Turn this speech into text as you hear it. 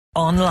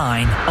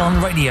online,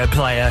 on Radio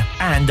Player,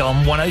 and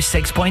on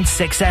 106.6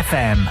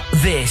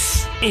 FM.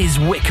 This is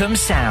Wycombe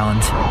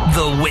Sound,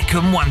 the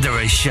Wycombe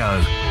Wanderers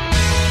Show.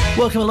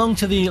 Welcome along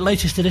to the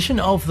latest edition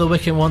of the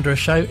Wycombe Wanderers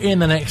Show. In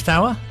the next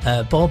hour,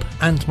 Bob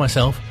and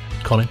myself,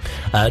 Colin,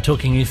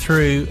 talking you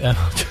through... I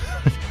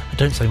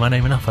don't say my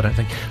name enough, I don't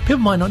think. People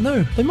might not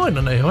know. They might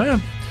not know who I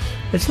am.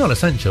 It's not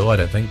essential, I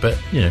don't think, but,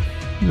 you know,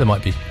 there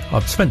might be.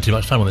 I've spent too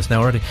much time on this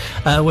now already.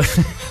 Are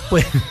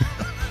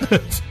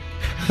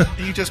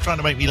you just trying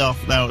to make me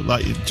laugh now,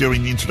 like,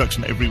 during the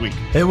introduction every week?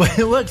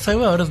 It works so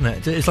well, doesn't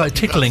it? It's like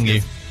tickling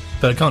you.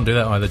 But I can't do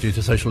that either due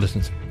to social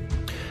distance.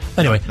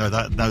 Anyway. No,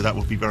 that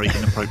would be very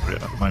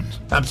inappropriate at the moment.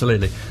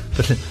 Absolutely.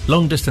 But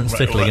long distance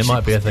tickling, it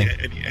might be a thing.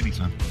 Any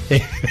time.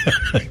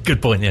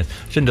 Good point, yes.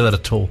 Shouldn't do that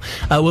at all.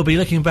 We'll be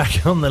looking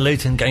back on the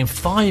Luton game.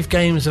 5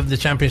 games of the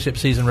Championship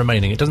season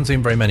remaining. It doesn't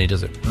seem very many,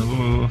 does it?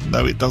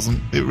 No, it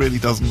doesn't. It really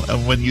doesn't.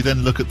 And when you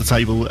then look at the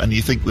table and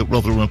you think that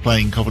Rotherham are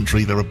playing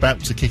Coventry, they're about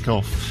to kick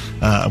off,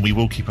 and we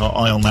will keep our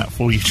eye on that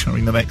for you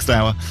during the next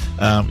hour.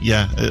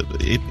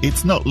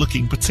 It's not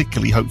looking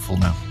particularly hopeful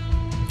now.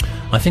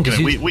 I think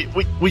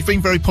we've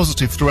been very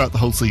positive throughout the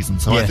whole season,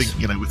 so yes. I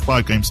think, with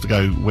 5 games to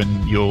go,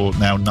 when you're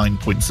now 9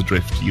 points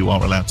adrift, you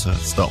are allowed to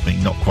start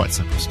being not quite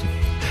so positive.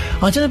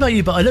 I don't know about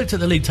you, but I looked at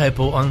the league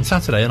table on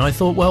Saturday and I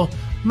thought, well,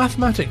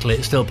 mathematically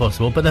it's still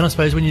possible, but then I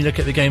suppose when you look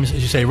at the games,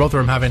 as you say,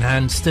 Rotherham have in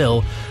hand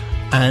still,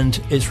 and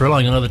it's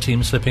relying on other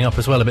teams slipping up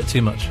as well a bit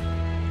too much.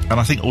 And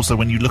I think also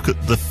when you look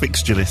at the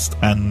fixture list,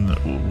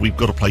 and we've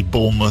got to play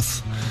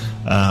Bournemouth,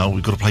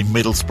 we've got to play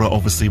Middlesbrough,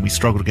 obviously. We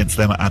struggled against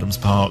them at Adams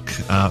Park.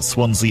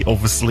 Swansea,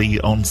 obviously,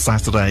 on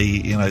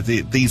Saturday.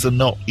 These are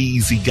not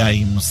easy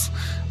games.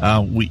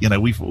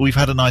 We've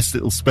had a nice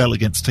little spell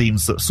against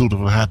teams that sort of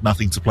have had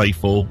nothing to play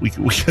for. We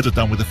could have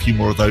done with a few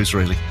more of those,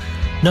 really.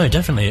 No,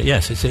 definitely.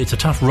 Yes, it's a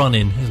tough run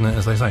in, isn't it,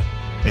 as they say.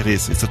 It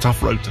is. It's a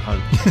tough road to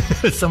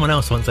hoe. Someone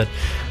else once said.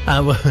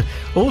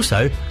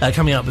 Also,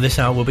 coming up with this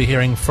hour, we'll be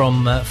hearing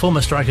from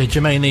former striker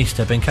Jermaine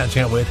Easter. Been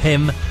catching up with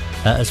him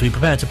as we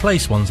prepare to play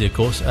Swansea, of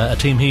course, a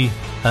team he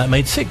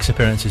made 6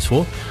 appearances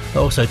for,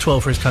 but also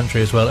 12 for his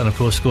country as well, and of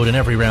course scored in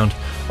every round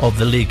of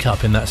the League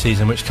Cup in that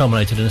season, which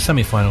culminated in a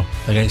semi-final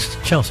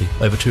against Chelsea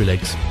over 2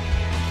 legs.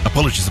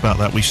 Apologies about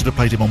that. We should have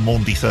played him on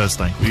Maundy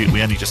Thursday.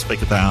 We only just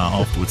figured that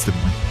out afterwards,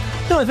 didn't we?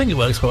 No, I think it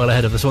works quite well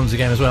ahead of the Swansea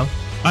game as well.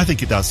 I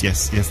think it does,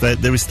 yes.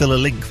 There is still a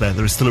link there.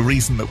 There is still a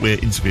reason that we're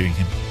interviewing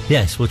him.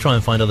 Yes, we'll try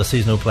and find other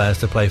seasonal players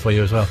to play for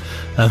you as well.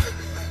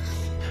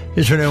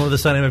 Is there anyone with the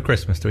surname of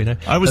Christmas, do we know?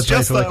 That was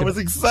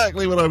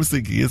exactly what I was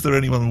thinking. Is there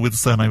anyone with the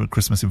surname of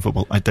Christmas in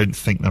football? I don't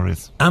think there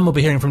is. And we'll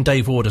be hearing from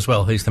Dave Ward as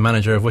well, who's the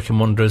manager of Wycombe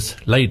Wanderers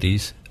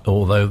Ladies,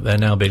 although they're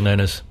now being known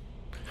as...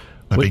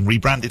 They're being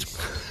rebranded.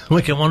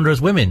 Wycombe Wanderers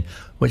Women,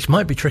 which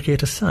might be trickier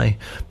to say,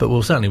 but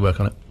we'll certainly work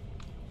on it.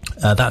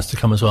 That's to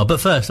come as well.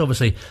 But first,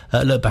 obviously,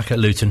 look back at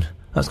Luton.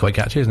 That's quite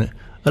catchy, isn't it?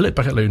 A look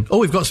back at Luton. Oh,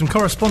 we've got some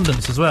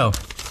correspondence as well.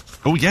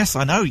 Oh, yes,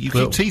 I know. You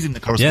keep teasing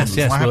the correspondence.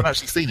 Yes, I haven't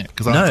actually seen it,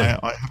 because I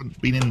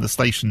haven't been in the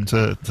station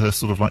to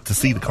sort of like to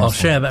see the correspondence.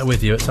 I'll share that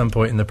with you at some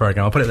point in the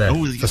programme. I'll put it there.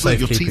 Oh, for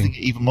you're teasing it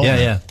even more.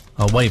 Yeah.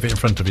 I'll wave it in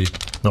front of you.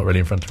 Not really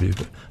in front of you,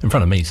 but in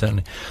front of me,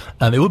 certainly.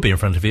 It would be in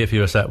front of you if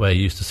you were sat where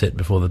you used to sit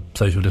before the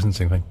social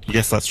distancing thing.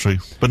 Yes, that's true.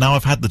 But now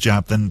I've had the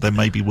jab, then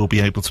maybe we'll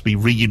be able to be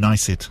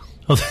reunited.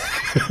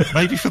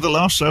 Maybe for the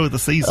last show of the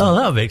season. Oh,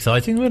 that would be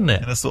exciting, wouldn't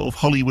it? In a sort of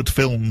Hollywood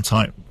film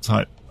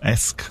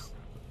type-esque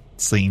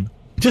scene.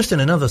 Just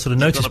in another sort of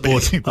notice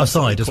board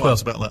aside as well.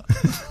 About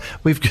that.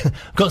 We've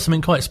got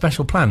something quite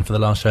special planned for the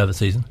last show of the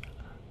season.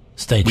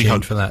 Stay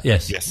tuned for that.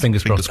 Yes,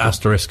 fingers crossed.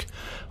 Asterisk,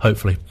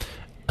 hopefully.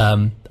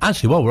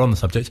 Actually, while we're on the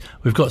subject,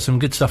 we've got some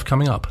good stuff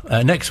coming up.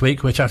 Next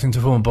week, we're chatting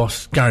to former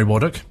boss Gary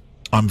Waddock.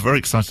 I'm very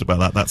excited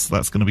about that.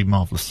 That's going to be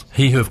marvellous.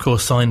 He who, of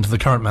course, signed the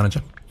current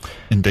manager.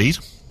 Indeed.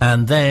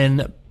 And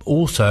then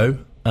also,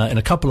 in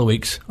a couple of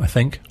weeks, I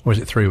think, or is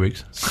it 3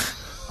 weeks?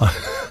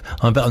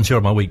 I'm a bit unsure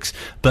of my weeks.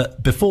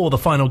 But before the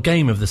final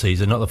game of the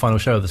season, not the final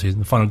show of the season,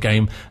 the final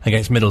game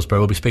against Middlesbrough,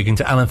 we'll be speaking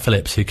to Alan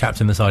Phillips, who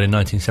captained the side in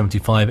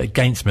 1975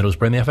 against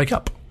Middlesbrough in the FA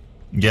Cup.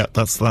 Yeah,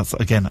 that's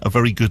again a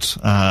very good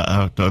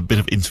a bit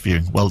of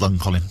interviewing. Well done,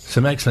 Colin.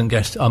 Some excellent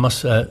guests. I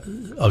was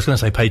going to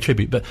say pay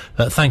tribute, but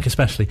thank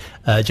especially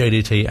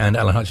JDT and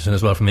Alan Hutchinson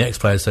as well from the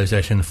Ex-Players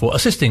Association for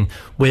assisting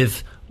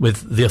with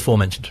the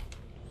aforementioned.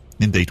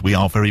 Indeed, we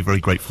are very, very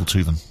grateful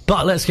to them.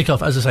 But let's kick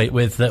off, as I say,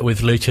 with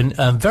Luton.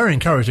 Very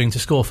encouraging to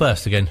score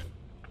first again.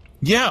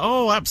 Yeah,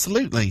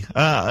 absolutely.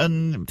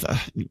 And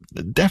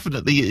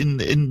definitely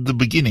in the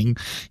beginning,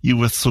 you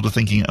were sort of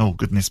thinking, oh,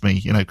 goodness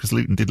me, because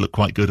Luton did look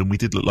quite good and we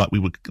did look like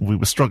we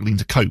were struggling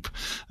to cope,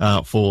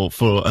 for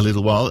a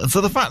little while. And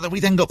so the fact that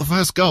we then got the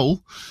first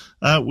goal,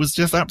 was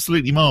just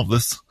absolutely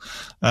marvellous.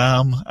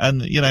 And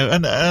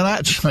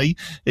actually,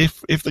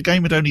 if the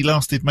game had only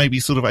lasted maybe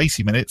sort of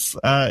 80 minutes,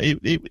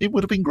 it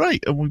would have been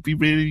great. And we'd be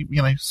really,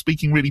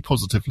 speaking really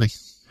positively.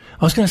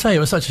 I was going to say, it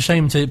was such a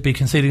shame to be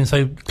conceding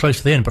so close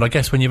to the end, but I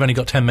guess when you've only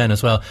got 10 men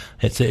as well,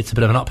 it's a bit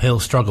of an uphill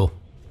struggle.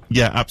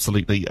 Yeah,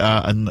 absolutely.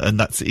 And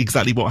that's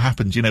exactly what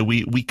happened. You know,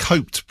 we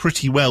coped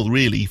pretty well,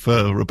 really,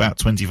 for about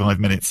 25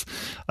 minutes.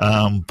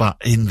 But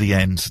in the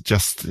end,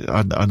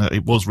 I know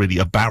it was really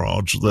a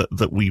barrage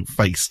that we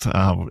faced,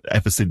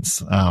 ever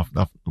since,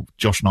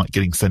 Josh Knight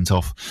getting sent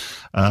off.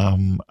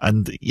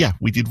 And yeah,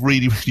 we did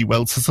really, really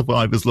well to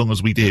survive as long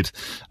as we did.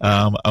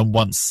 And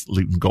once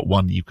Luton got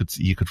one, you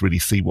could really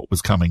see what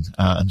was coming.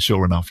 And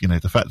sure enough, you know,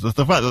 the fact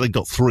that they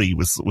got 3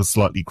 was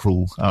slightly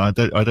cruel. I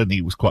don't think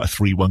it was quite a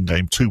 3-1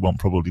 game. 2-1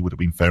 probably would have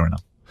been fair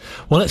enough.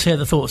 Well, let's hear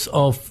the thoughts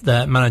of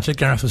their manager.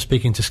 Gareth was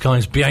speaking to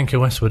Sky's Bianca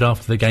Westwood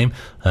after the game.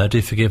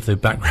 Do forgive the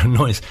background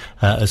noise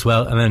as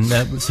well. And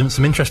then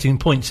some interesting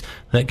points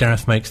that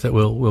Gareth makes that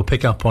we'll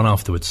pick up on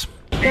afterwards.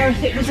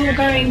 Gareth, it was all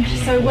going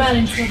so well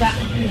until that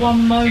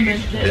one moment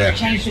that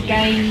changed the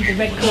game, the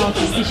red card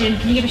decision.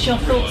 Can you give us your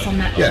thoughts on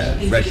that? Yeah,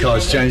 red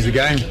cards changed the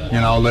game. You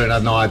know, Luton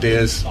had no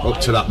ideas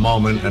up to that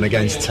moment, and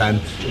against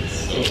 10,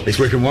 it's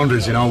Wycombe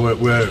Wanderers. You know,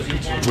 we're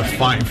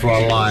fighting for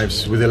our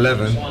lives. With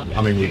 11,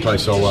 I mean, we played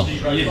so well,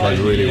 played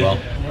really well.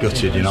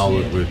 Gutted, you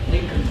know.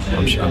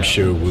 I'm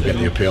sure we'll get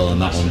the appeal on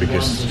that one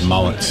because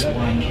Mowatt's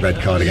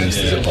red card against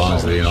us at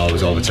Barnsley, you know,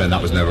 was overturned.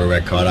 That was never a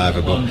red card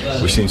either, but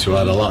we seem to have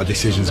had a lot of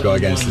decisions go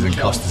against us and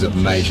cost us at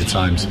major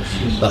times.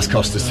 That's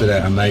cost us today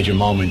at a major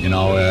moment, you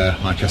know.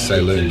 Like I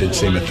say, Luton didn't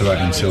seem a threat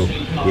until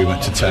we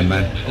went to 10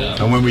 men,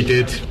 and when we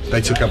did,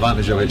 they took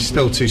advantage of it.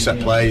 Still 2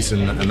 set plays,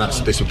 and that's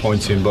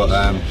disappointing, but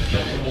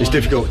it's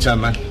difficult with 10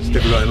 men. It's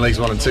difficult in Leagues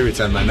 1 and 2 with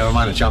 10 men, never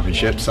mind the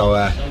Championship. So,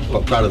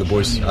 but proud of the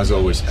boys as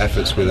always.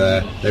 Efforts with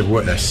they've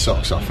worked their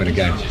socks off in a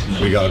game.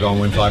 We got to go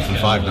and win 5 from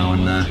 5 now,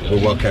 and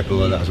we're well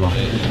capable of that as well.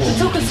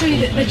 So talk us through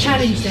the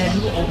challenge then.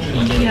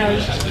 You know,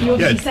 you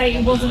obviously say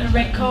it wasn't a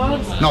red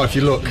card. No, if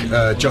you look,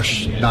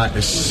 Josh Knight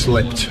has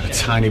slipped a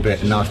tiny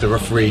bit. Now, if the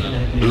referee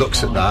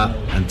looks at that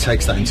and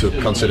takes that into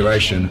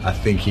consideration, I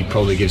think he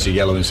probably gives a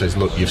yellow and says,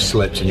 "Look, you've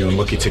slipped and you're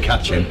unlucky to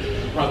catch him."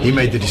 He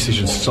made the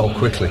decision so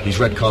quickly. His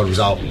red card was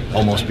out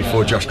almost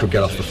before Josh could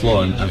get off the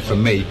floor, and for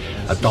me,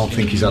 I don't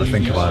think he's had to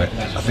think about it.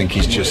 I think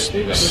he's just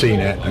seen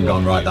it and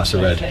gone, right, that's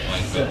a red.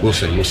 We'll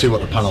see what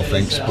the panel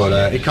thinks,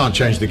 but it can't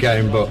change the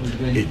game, but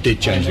it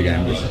did change the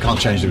game. It can't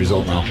change the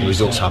result now. The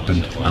results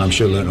happened, and I'm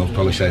sure Luton will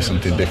probably say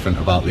something different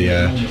about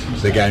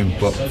the game,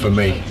 but for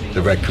me,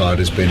 the red card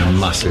has been a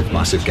massive,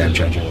 massive game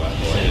changer.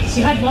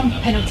 You had one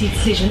penalty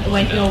decision that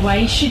went your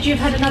way. Should you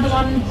have had another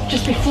one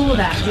just before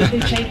that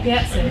with Uche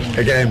Piazza?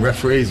 Again,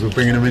 referees, we're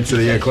bringing them into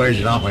the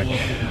equation, aren't we?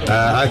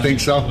 I think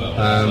so.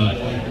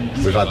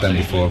 We've had them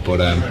before, but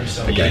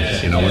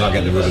again, you know, we're not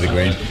getting the rub of the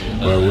green.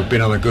 We've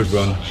been on a good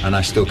run, and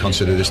I still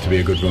consider this to be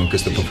a good run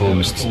because the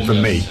performance, for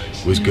me,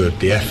 was good.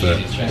 The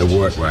effort, the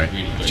work rate,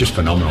 just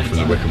phenomenal from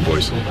the Wycombe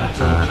boys.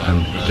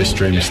 And this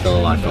dream is still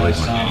alive for League.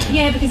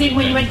 Yeah, because even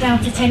when you went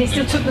down to 10, it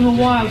still took them a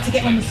while to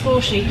get on the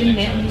score sheet, didn't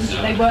it? And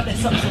they worked their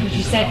socks off, as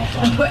you said,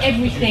 and put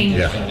everything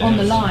on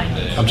the line.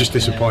 I'm just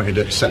disappointed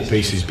at set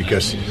pieces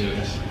because,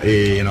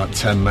 you know, at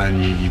 10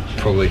 men, you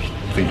probably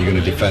think you're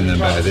going to defend them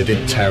better. They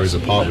didn't tear us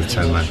apart with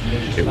 10 men.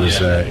 It was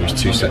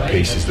 2 set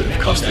pieces that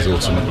have cost us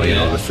ultimately. You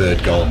know, the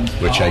third goal,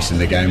 we're chasing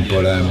the game.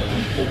 But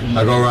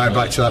I go right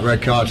back to that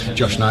red card.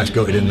 Josh Knight's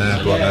gutted in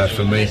there, but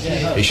for me,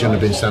 he shouldn't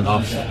have been sent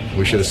off.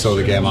 We should have sold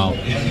the game out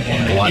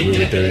like we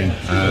were doing.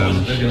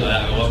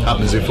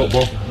 Happens in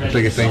football,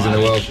 bigger things in the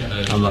world.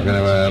 I'm not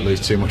going to lose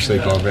too much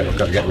sleep over it. I've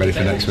got to get ready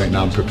for next week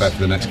now and prepare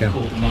for the next game.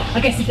 I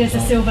guess if there's a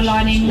silver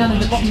lining, none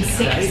of the bottom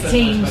 6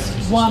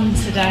 teams won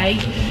today.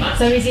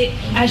 So is it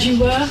as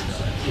you were?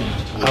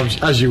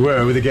 As you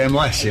were with a game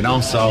less, you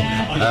know. So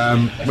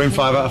win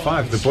 5 out of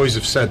 5. The boys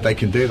have said they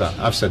can do that.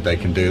 I've said they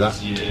can do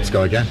that. Let's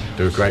go again.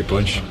 They're a great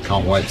bunch.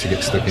 Can't wait to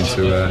get stuck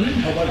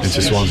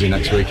into Swansea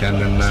next weekend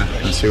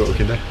and see what we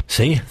can do.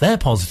 See, they're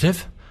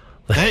positive.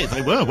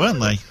 They were, weren't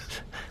they?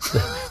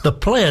 The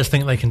players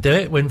think they can do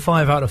it. Win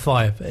 5 out of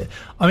 5.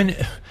 I mean,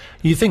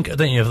 you think,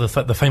 don't you, of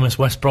the famous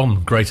West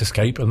Brom Great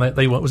Escape, and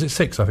they won, was it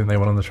 6? I think they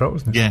won on the trot,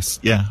 wasn't it? Yes,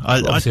 yeah.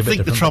 I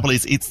think the trouble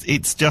is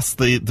it's just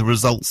the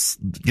results.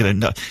 You know,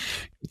 no,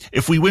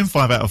 if we win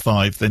 5 out of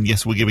 5, then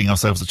yes, we're giving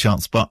ourselves a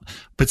chance. But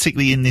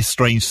particularly in this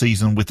strange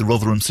season with the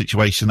Rotherham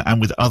situation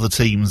and with other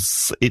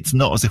teams, it's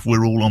not as if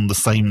we're all on the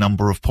same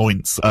number of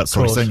points.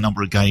 Same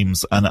number of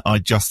games. And I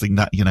just think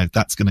that, you know,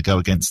 that's going to go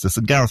against us.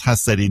 And Gareth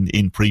has said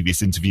in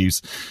previous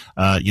interviews,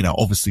 you know,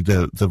 obviously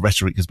the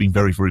rhetoric has been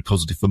very, very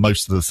positive for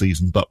most of the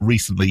season, but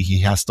recently he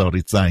has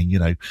started saying, you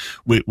know,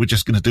 we're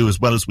just going to do as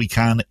well as we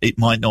can. It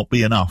might not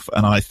be enough.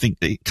 And I think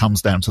that it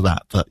comes down to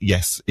that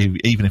yes,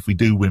 even if we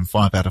do win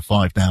 5 out of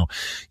 5 now,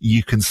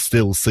 you can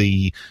still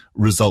see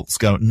results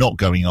not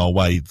going our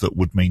way that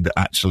would mean that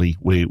actually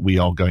we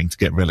are going to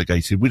get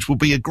relegated, which would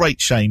be a great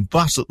shame.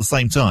 But at the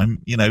same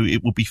time, you know,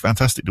 it would be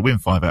fantastic to win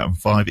 5 out of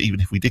 5, even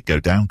if we did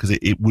go down, because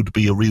it would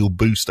be a real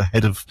boost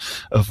ahead of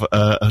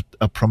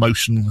a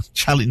promotion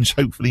challenge,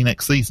 hopefully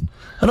next season.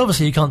 And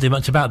obviously you can't do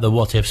much about the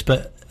what ifs,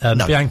 but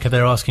no. Bianca,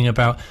 they're asking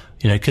about,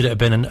 you know, could it have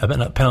been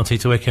a penalty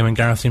to Wycombe, and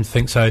Gareth seemed to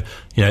think so.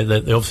 You know,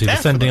 obviously the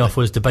sending off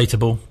was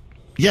debatable.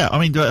 Yeah, I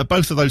mean,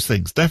 both of those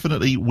things.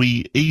 Definitely,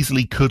 we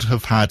easily could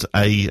have had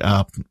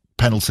a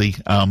penalty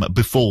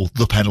before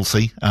the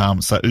penalty.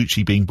 So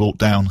Uchi being brought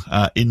down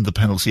in the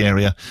penalty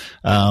area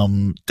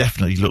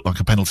definitely looked like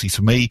a penalty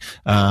to me.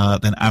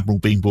 Then Admiral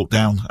being brought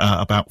down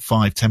about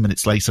 5-10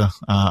 minutes later,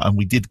 and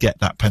we did get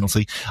that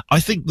penalty.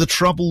 I think the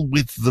trouble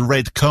with the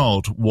red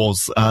card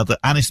was that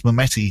Anis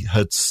Mehmeti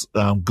had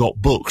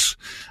got booked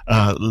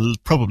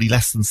probably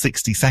less than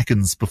 60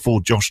 seconds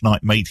before Josh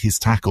Knight made his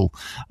tackle,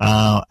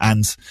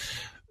 and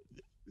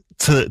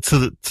to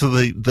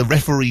the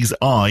referee's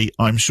eye,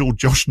 I'm sure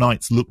Josh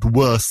Knight's looked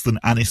worse than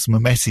Anis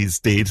Mehmeti's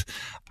did,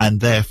 and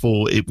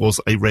therefore it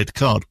was a red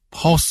card.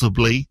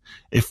 Possibly,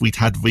 if we'd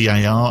had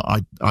VAR,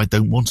 I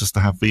don't want us to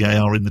have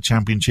VAR in the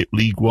Championship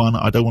League One.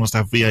 I don't want us to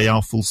have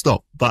VAR full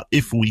stop. But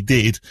if we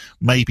did,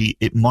 maybe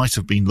it might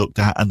have been looked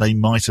at and they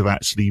might have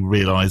actually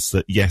realised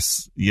that,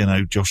 yes, you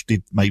know, Josh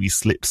did maybe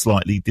slip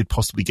slightly, did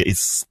possibly get his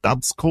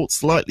studs caught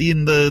slightly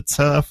in the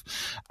turf,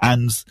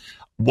 and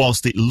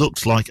whilst it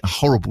looked like a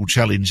horrible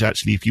challenge,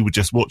 actually, if you were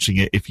just watching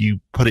it, if you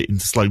put it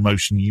into slow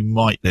motion, you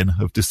might then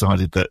have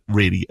decided that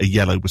really a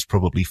yellow was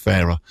probably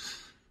fairer.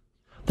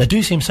 There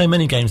do seem so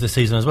many games this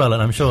season as well,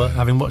 and I'm sure,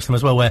 having watched them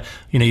as well, where,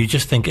 you know, you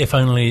just think if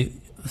only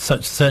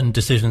such certain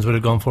decisions would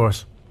have gone for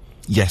us.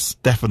 Yes,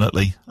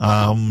 definitely.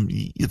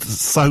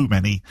 So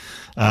many,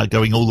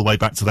 going all the way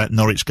back to that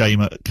Norwich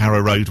game at Carrow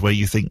Road where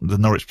you think the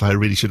Norwich player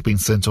really should have been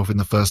sent off in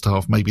the first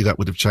half. Maybe that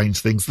would have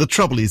changed things. The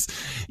trouble is,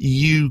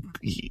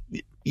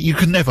 you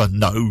can never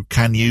know,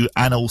 can you?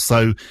 And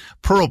also,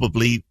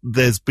 probably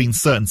there's been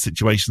certain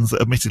situations,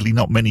 admittedly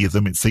not many of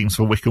them, it seems,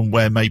 for Wycombe,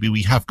 where maybe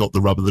we have got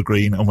the rub of the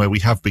green and where we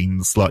have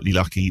been slightly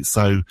lucky.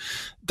 So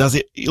does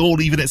it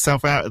all even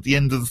itself out at the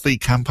end of the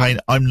campaign?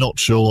 I'm not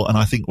sure. And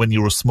I think when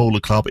you're a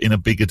smaller club in a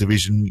bigger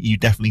division, you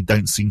definitely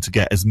don't seem to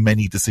get as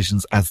many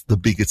decisions as the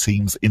bigger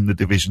teams in the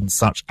division,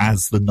 such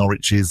as the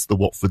Norwiches, the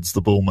Watfords,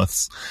 the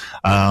Bournemouths.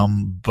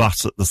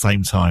 But at the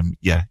same time,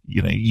 yeah,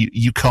 you know,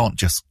 you can't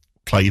just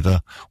play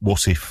the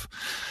what if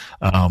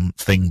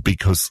thing,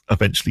 because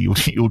eventually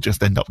you'll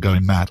just end up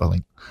going mad, I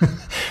think.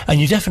 And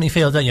you definitely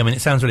feel, don't you? I mean,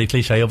 it sounds really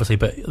cliche, obviously,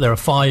 but there are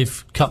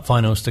 5 cup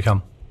finals to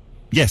come.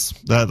 Yes,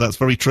 that's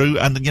very true.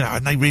 And, you know,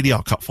 and they really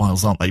are cup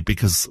finals, aren't they?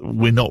 Because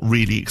we're not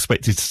really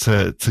expected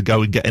to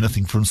go and get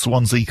anything from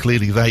Swansea.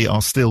 Clearly, they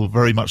are still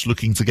very much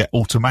looking to get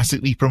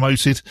automatically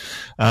promoted.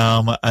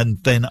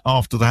 And then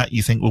after that,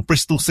 you think, well,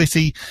 Bristol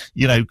City,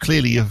 you know,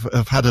 clearly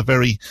have had a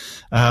very,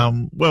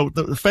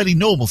 fairly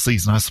normal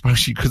season, I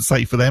suppose you could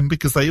say, for them,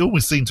 because they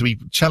always seem to be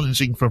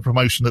challenging for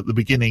promotion at the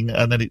beginning,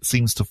 and then it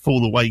seems to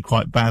fall away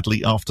quite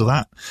badly after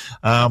that.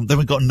 Then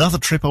we've got another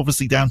trip,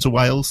 obviously, down to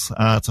Wales,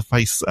 to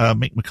face,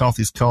 Mick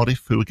McCarthy's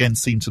Cardiff, who again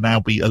seem to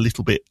now be a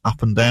little bit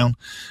up and down.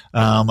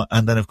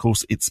 And then, of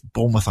course, it's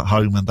Bournemouth at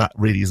home, and that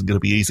really isn't going to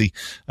be easy,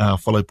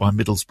 followed by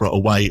Middlesbrough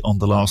away on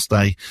the last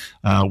day,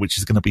 which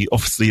is going to be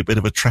obviously a bit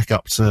of a trek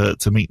up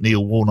to meet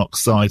Neil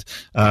Warnock's side,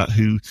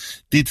 who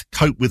did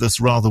cope with us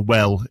rather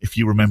well, if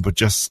you remember,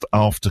 just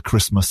after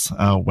Christmas,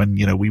 when,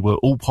 you know, we were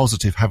all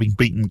positive having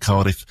beaten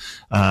Cardiff,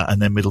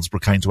 and then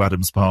Middlesbrough came to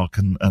Adams Park,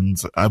 and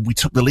we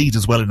took the lead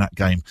as well in that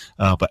game,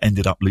 but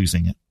ended up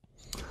losing it.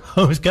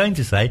 I was going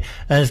to say,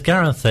 as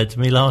Gareth said to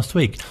me last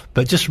week,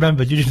 but just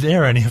remembered you didn't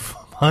hear any of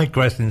my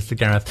questions to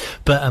Gareth,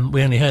 but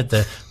we only heard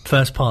the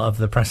first part of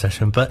the press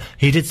session. But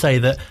he did say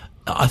that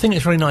I think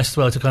it's really nice as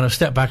well to kind of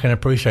step back and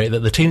appreciate that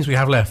the teams we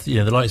have left, you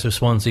know, the likes of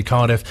Swansea,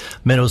 Cardiff,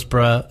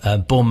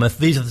 Middlesbrough, Bournemouth,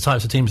 these are the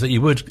types of teams that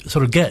you would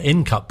sort of get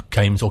in cup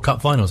games or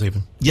cup finals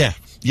even. Yeah,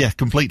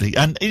 completely.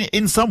 And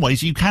in some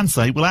ways you can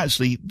say, well,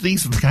 actually,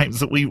 these are the games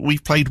that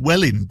we've played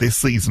well in this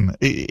season.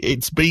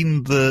 It's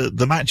been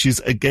the matches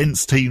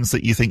against teams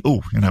that you think,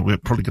 oh, you know, we're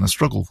probably going to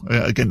struggle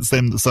against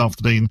them this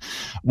afternoon,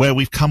 where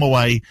we've come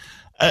away,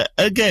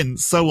 again,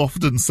 so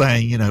often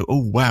saying, you know,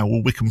 oh, wow,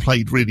 well, Wycombe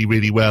played really,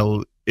 really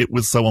well. It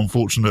was so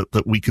unfortunate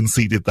that we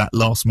conceded that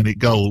last-minute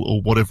goal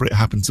or whatever it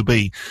happened to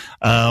be.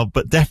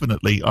 But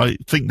definitely, I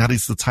think that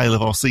is the tale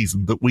of our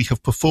season, that we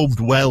have performed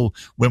well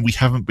when we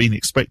haven't been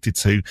expected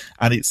to.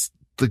 And it's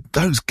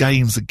those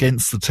games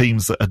against the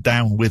teams that are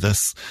down with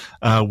us,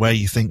 where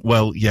you think,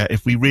 well, yeah,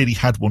 if we really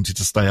had wanted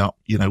to stay up,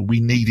 you know, we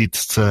needed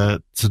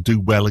to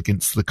do well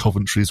against the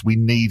Coventries. We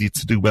needed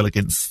to do well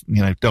against,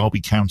 you know,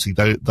 Derby County,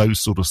 those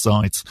sort of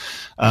sides.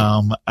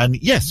 And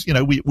yes, you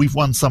know, we've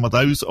won some of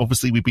those.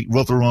 Obviously, we beat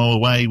Rotherham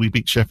away. We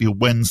beat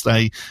Sheffield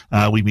Wednesday.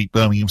 We beat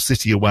Birmingham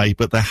City away,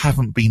 but there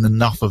haven't been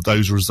enough of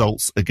those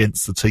results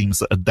against the teams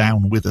that are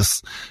down with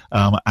us,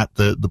 at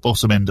the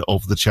bottom end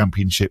of the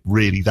Championship.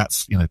 Really,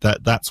 that's, you know,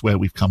 that's where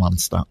we've come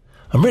unstuck.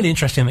 I'm really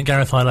interested that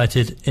Gareth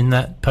highlighted in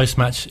that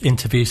post-match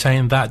interview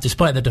saying that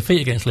despite the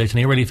defeat against Luton,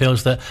 he really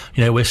feels that,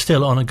 you know, we're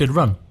still on a good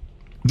run.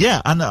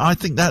 Yeah, and I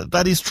think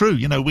that is true.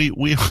 You know,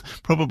 we're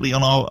probably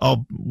on our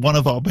one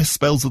of our best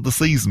spells of the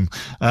season.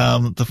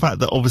 The fact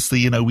that obviously,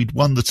 you know, we'd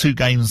won the 2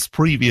 games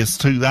previous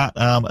to that,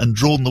 and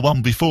drawn the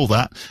one before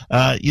that,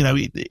 you know,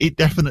 it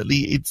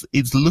definitely,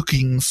 it's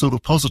looking sort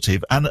of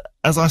positive. And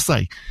as I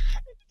say,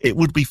 it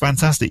would be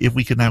fantastic if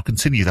we could now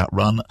continue that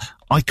run.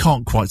 I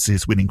can't quite see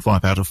us winning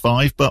 5 out of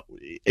 5, but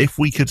if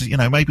we could, you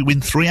know, maybe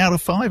win 3 out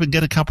of 5 and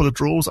get a couple of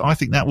draws, I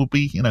think that would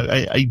be, you know,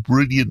 a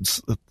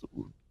brilliant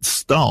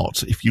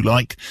start, if you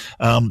like,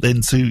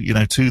 then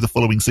to the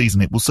following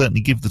season. It will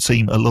certainly give the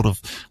team a lot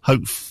of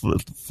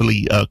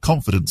hopefully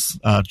confidence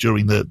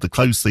during the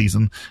close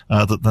season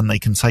that then they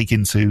can take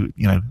into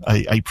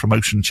a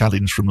promotion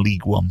challenge from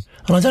League One.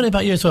 And I don't know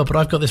about you as well, but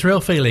I've got this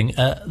real feeling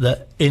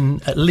that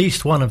in at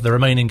least one of the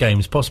remaining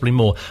games, possibly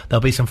more,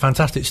 there'll be some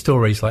fantastic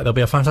stories. Like there'll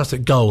be a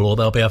fantastic goal, or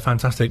there'll be a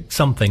fantastic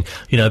something.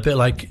 A bit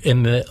like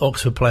in the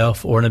Oxford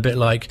playoff, or in a bit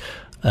like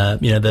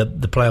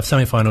the playoff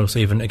semi-finals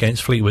even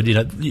against Fleetwood.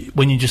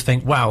 When you just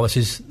think, wow, this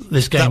is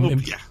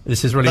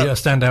really a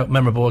standout,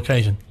 memorable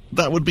occasion.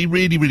 That would be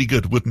really, really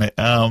good, wouldn't it?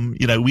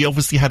 We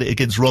obviously had it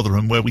against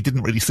Rotherham, where we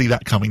didn't really see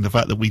that coming. The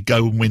fact that we'd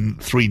go and win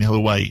 3-0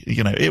 away,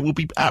 it would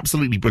be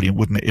absolutely brilliant,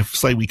 wouldn't it? If,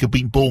 say, we could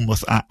beat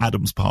Bournemouth at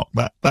Adams Park,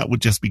 that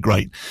would just be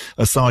great.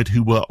 A side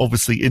who were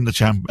obviously in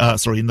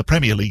the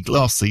Premier League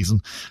last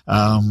season.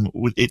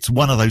 It's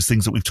one of those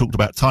things that we've talked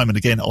about time and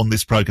again on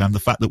this programme. The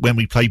fact that when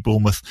we played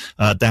Bournemouth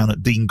down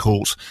at Dean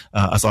Court,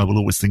 as I will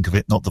always think of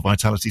it, not the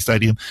Vitality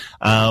Stadium,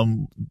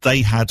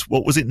 they had,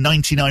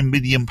 £99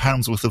 million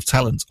worth of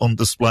talent on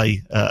display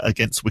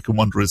against Wycombe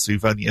Wanderers,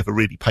 who've only ever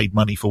really paid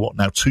money for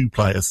 2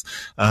 players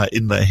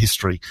in their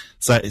history.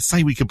 So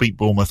say we could beat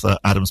Bournemouth at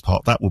Adams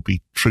Park, that would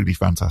be truly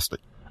fantastic.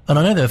 And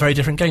I know they're very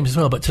different games as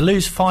well, but to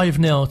lose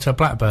 5-0 to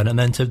Blackburn and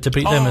then to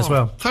beat them as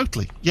well.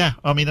 Totally, yeah.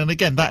 I mean, and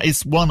again, that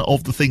is one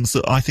of the things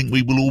that I think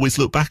we will always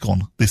look back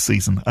on this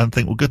season and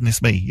think, well,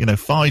 goodness me,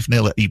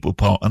 5-0 at Ewood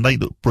Park, and they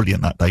looked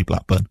brilliant that day,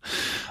 Blackburn.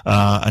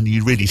 And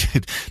you really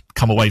did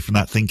come away from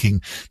that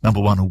thinking,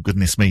 number one, oh,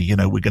 goodness me,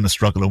 we're going to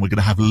struggle and we're going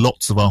to have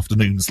lots of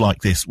afternoons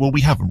like this. Well,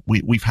 we haven't.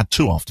 We've had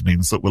 2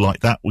 afternoons that were like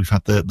that. We've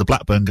had the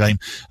Blackburn game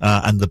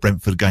and the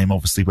Brentford game,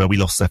 obviously, where we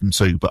lost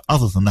 7-2. But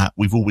other than that,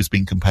 we've always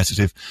been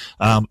competitive.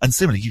 And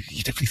similarly,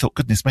 you definitely thought,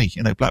 goodness me,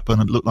 Blackburn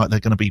looked like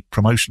they're going to be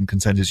promotion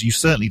contenders. You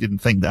certainly didn't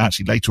think that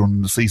actually later on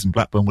in the season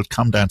Blackburn would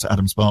come down to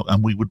Adams Park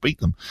and we would beat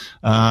them.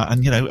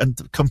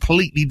 And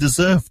completely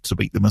deserved to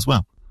beat them as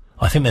well.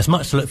 I think there's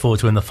much to look forward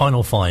to in the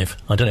final 5.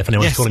 I don't know if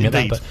anyone's calling it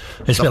that, but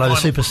it's a bit like the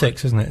Super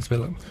 6, isn't it? It's a bit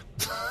like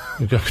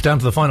we go down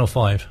to the final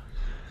 5.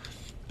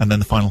 And then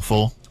the final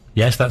 4.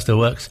 Yes, that still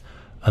works.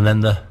 And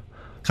then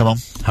come on.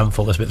 Haven't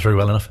thought this bit through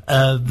well enough.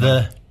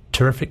 The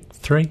Terrific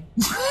 3?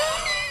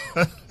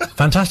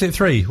 Fantastic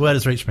 3. Where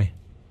does reach me?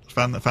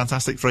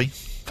 Fantastic 3.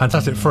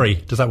 Fantastic 3.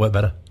 Does that work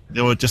better?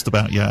 Yeah, just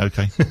about. Yeah,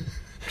 okay.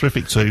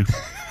 Terrific 2.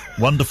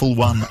 Wonderful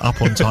 1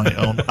 up on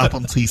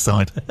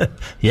Teesside.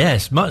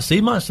 Yes, much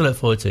to look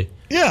forward to.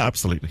 Yeah,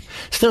 absolutely.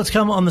 Still to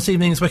come on this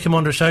evening's Wycombe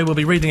Wanderers show, we'll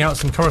be reading out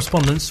some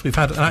correspondence. We've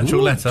had an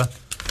actual letter.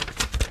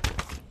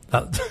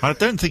 I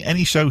don't think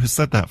any show has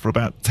said that for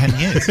about 10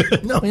 years.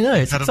 No, I know,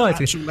 it's exciting.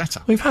 An actual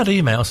letter. We've had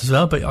emails as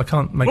well, but I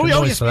can't make a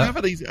noise for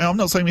that. I'm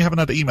not saying we haven't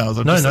had emails.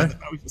 I'm just saying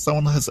that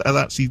someone has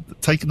actually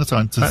taken the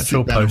time to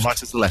sit down and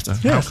write us a letter.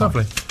 Yeah, it's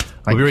lovely.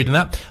 We'll be reading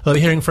that. We'll be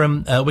hearing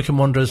from Wycombe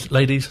Wanderers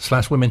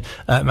ladies/women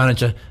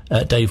manager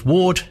Dave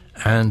Ward,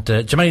 and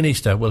Jermaine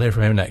Easter. We'll hear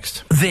from him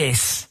next.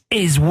 This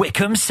is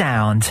Wycombe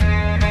Sound.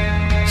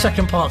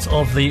 Second part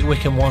of the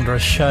Wycombe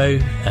Wanderers show.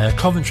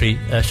 Coventry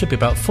should be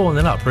about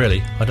 4-0 up,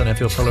 really. I don't know if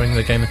you're following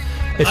the game.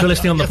 If you're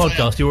listening on the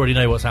podcast, you already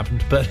know what's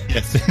happened. But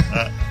yes,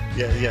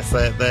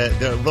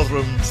 they're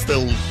Rotherham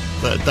still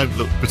don't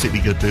look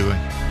particularly good, do they?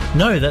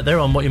 No, they're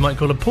on what you might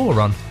call a poor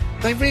run.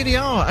 They really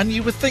are, and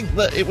you would think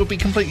that it would be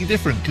completely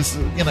different because,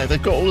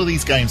 they've got all of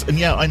these games, and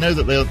yeah, I know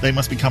that they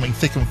must be coming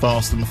thick and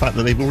fast, and the fact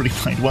that they've already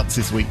played once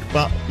this week,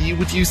 but you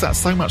would use that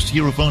so much to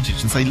your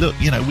advantage and say, look,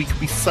 we could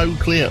be so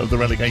clear of the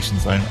relegation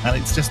zone, and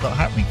it's just not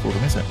happening for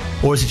them, is it?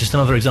 Or is it just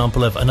another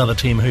example of another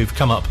team who've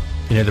come up,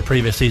 the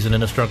previous season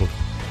and have struggled?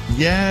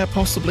 Yeah,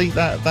 possibly.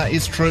 That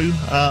is true.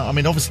 I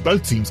mean, obviously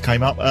both teams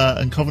came up,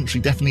 and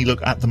Coventry definitely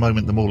look at the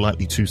moment the more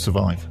likely to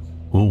survive.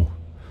 Ooh.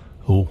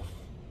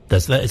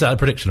 Is that a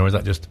prediction, or is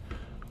that just...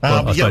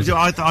 I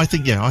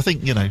think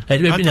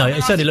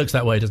it certainly looks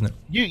that way, doesn't it?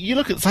 You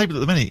look at the table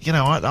at the minute.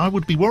 I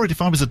would be worried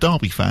if I was a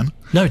Derby fan.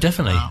 No,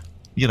 definitely.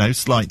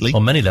 Slightly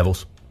on many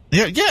levels.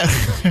 Yeah,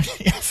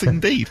 yes,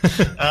 indeed.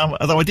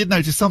 Although I did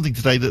notice something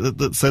today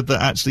that said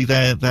that actually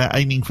they're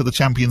aiming for the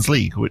Champions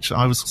League, which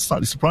I was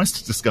slightly surprised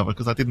to discover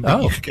because I didn't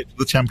think you could get to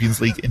the Champions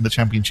League in the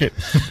Championship.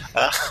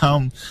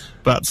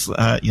 But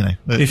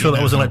you sure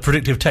that wasn't like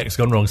predictive text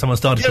gone wrong? Someone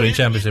started doing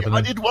Championship, and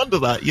then... I did wonder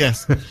that.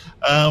 Yes,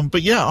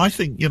 but yeah, I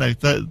think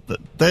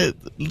they're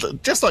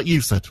just like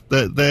you said.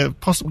 There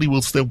possibly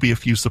will still be a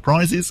few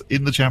surprises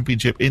in the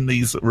Championship in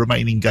these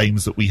remaining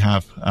games that we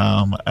have.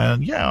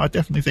 And yeah, I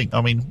definitely think.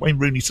 I mean, Wayne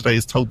Rooney today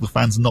has told the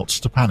fans not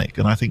to panic,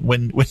 and I think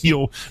when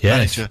your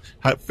manager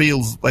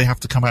feels they have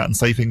to come out and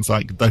say things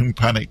like "Don't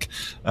panic,"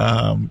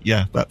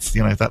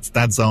 that's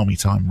Dad's army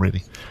time,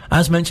 really.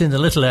 As mentioned a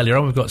little earlier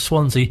on, we've got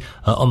Swansea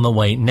on the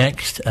way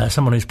next.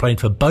 Someone who's played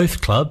for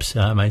both clubs,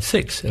 made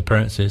 6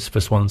 appearances for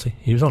Swansea.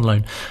 He was on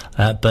loan.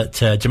 But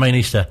Jermaine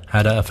Easter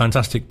had a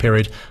fantastic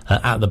period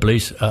at the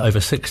Blues, over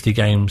 60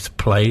 games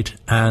played,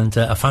 and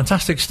a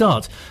fantastic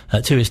start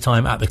to his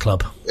time at the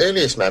club.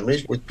 Earliest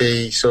memories would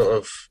be sort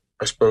of,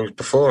 I suppose,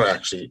 before I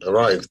actually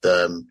arrived.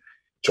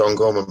 John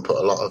Gorman put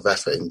a lot of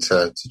effort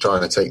into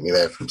trying to take me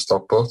there from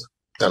Stockport.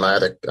 And I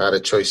had a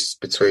choice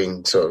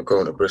between sort of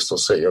going to Bristol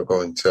City or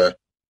going to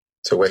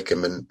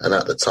Wycombe. And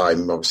at the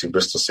time, obviously,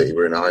 Bristol City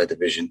were in a higher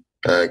division.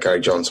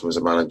 Gary Johnson was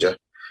a manager.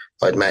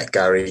 I'd met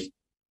Gary,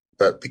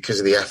 but because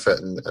of the effort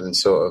and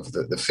sort of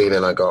the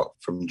feeling I got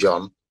from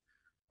John,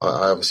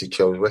 I obviously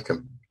chose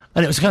Wycombe.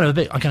 And it was kind of a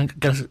bit, I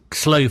guess,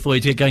 slow for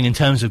you to get going in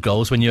terms of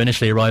goals when you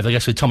initially arrived, I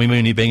guess, with Tommy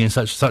Mooney being in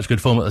such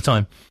good form at the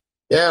time.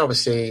 Yeah,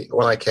 obviously,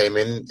 when I came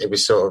in, it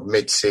was sort of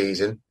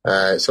mid-season.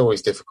 It's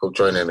always difficult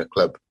joining a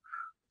club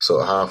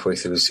sort of halfway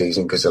through the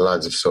season because the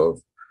lads have sort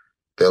of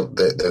built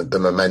the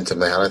momentum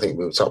they had. I think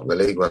we were top of the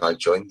league when I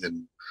joined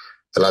and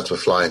the lads were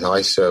flying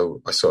high.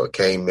 So I sort of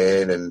came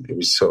in and it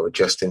was sort of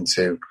adjusting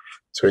to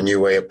a new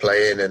way of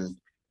playing and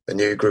a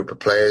new group of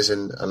players.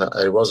 And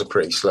it was a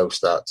pretty slow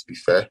start, to be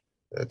fair.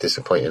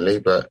 Disappointingly,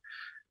 but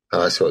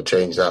I sort of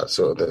changed that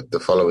sort of the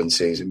following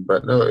season.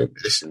 But no,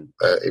 listen,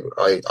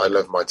 I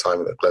love my time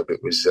at the club.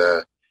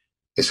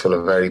 It's full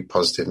of very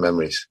positive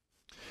memories.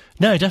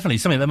 No, definitely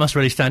something that must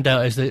really stand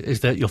out is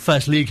that your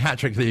first league hat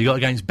trick that you got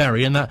against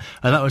Bury, and that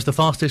was the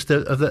fastest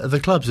of the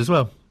clubs as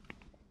well.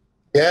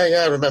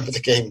 Yeah, I remember the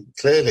game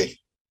clearly.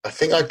 I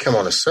think I'd come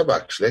on a sub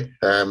actually.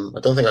 I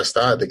don't think I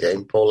started the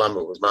game. Paul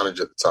Lambert was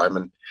manager at the time,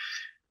 and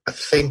I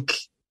think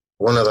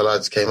one of the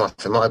lads came off.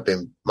 It might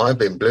have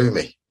been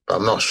Bloomy, but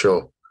I'm not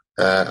sure.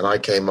 And I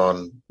came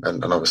on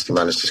and obviously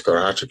managed to score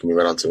a hat-trick and we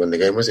went on to win the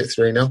game. Was it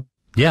 3-0?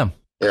 Yeah.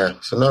 Yeah.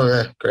 So,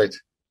 great.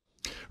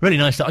 Really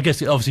nice. I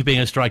guess, obviously, being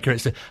a striker,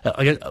 it's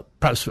I guess,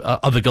 perhaps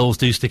other goals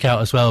do stick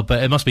out as well,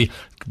 but it must be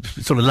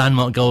sort of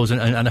landmark goals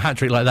and a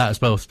hat-trick like that as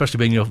well, especially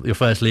being your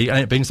first league and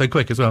it being so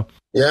quick as well.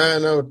 Yeah,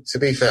 no, to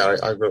be fair,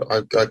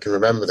 I can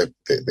remember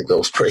the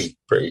goals pretty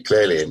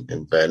clearly,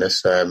 in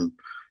fairness.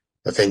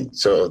 I think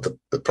sort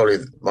of probably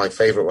my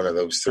favourite one of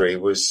those three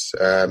was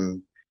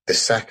the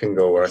second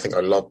goal where I think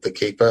I lobbed the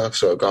keeper. I've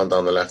sort of gone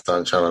down the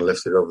left-hand channel and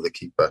lifted over the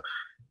keeper.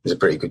 It was a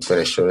pretty good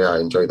finish, so yeah, I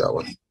enjoyed that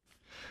one.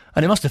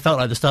 And it must have felt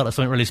like the start of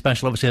something really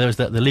special. Obviously, there was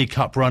the League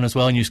Cup run as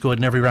well, and you scored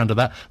in every round of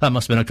that. That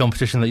must have been a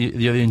competition that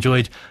you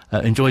enjoyed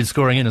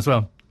scoring in as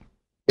well.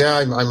 Yeah,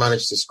 I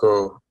managed to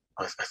score.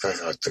 I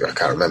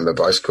can't remember,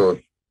 but I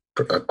scored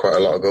quite a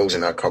lot of goals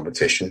in that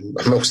competition.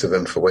 Most of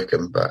them for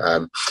Wycombe, but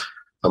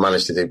I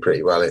managed to do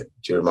pretty well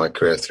during my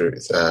career through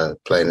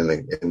playing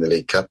in the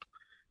League Cup.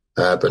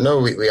 But no,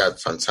 we had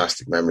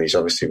fantastic memories.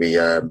 Obviously,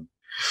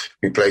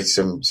 we played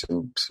some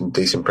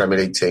decent Premier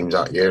League teams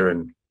that year,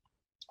 and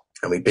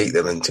we beat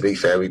them. And to be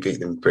fair, we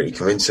beat them pretty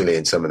convincingly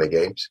in some of the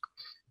games.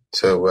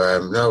 So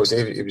no,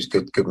 it was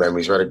good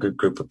memories. We had a good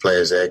group of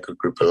players there, good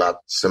group of lads.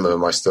 Some of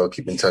them I still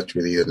keep in touch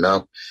with even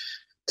now,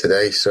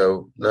 today.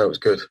 So no, it was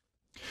good.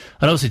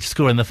 And obviously to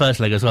score in the first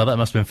leg as well, that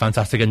must have been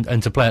fantastic,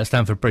 and to play at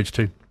Stamford Bridge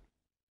too.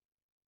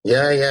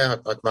 Yeah,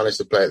 I've managed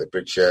to play at the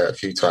Bridge a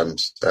few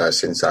times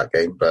since that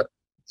game, but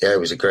yeah, it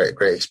was a great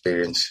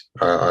experience.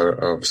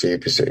 Obviously,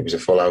 it was a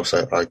full house,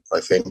 I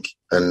think,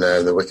 and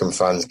the Wycombe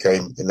fans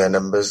came in their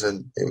numbers,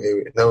 and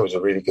it was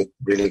a really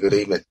good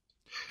evening.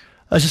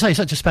 As I say,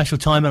 such a special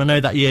time, and I know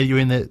that year you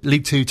were in the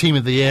League 2 Team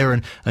of the Year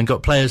and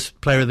got Player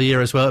of the Year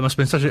as well. It must have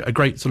been such a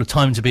great sort of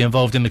time to be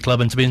involved in the club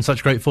and to be in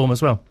such great form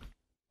as well.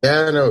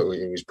 Yeah, no,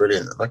 it was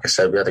brilliant. Like I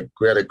said, we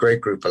had a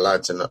great group of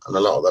lads, and a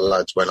lot of the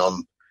lads went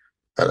on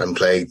and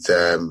played at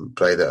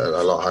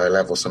a lot higher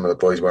level. Some of the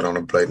boys went on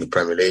and played in the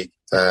Premier League.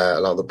 A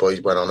lot of the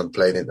boys went on and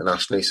played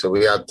internationally. So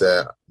we had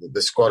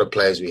the squad of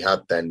players we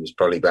had then was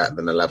probably better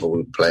than the level we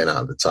were playing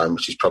at the time,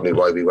 which is probably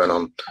why we went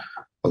on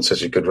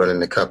such a good run in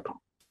the Cup.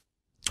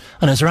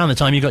 And it's around the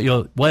time you got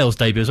your Wales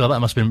debut as well. That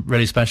must have been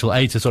really special,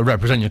 A, to sort of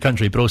represent your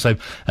country, but also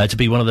to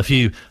be one of the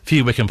few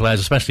Wycombe players,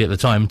 especially at the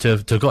time, to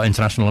have got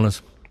international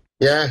honours.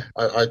 Yeah,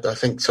 I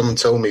think someone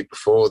told me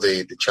before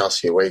the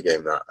Chelsea away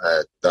game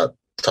that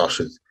Tosh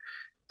had,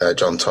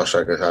 John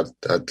Toshak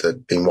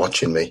had been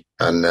watching me,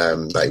 and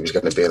that he was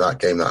going to be at that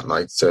game that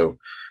night. So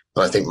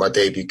I think my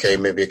debut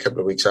came maybe a couple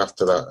of weeks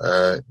after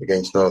that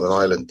against Northern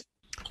Ireland.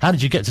 How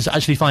did you get to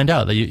actually find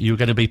out that you were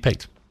going to be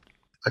picked?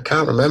 I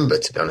can't remember,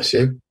 to be honest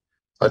with you.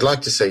 I'd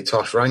like to say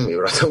Tosh rang me,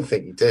 but I don't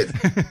think he did.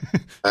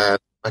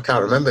 I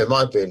can't remember. It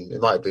might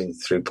have been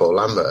through Paul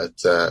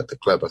Lambert at the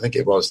club. I think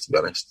it was, to be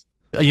honest.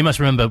 You must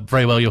remember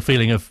very well your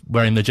feeling of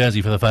wearing the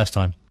jersey for the first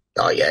time.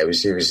 Oh yeah, it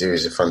was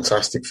a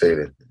fantastic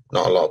feeling.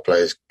 Not a lot of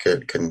players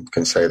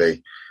can say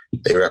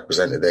they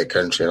represented their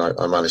country, and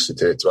I managed to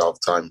do it 12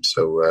 times.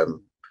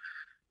 So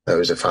it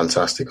was a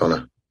fantastic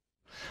honour.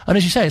 And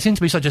as you say, it seemed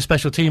to be such a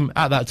special team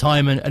at that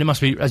time, and it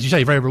must be, as you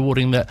say, very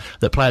rewarding that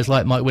players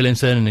like Mike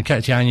Williamson and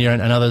Nkechi Anya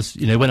and others,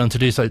 went on to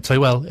do so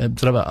well,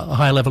 sort of at a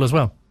higher level as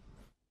well.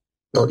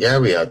 Oh yeah,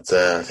 we had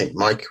I think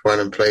Mike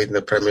went and played in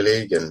the Premier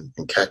League, and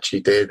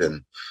Nkechi did,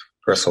 and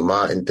Russell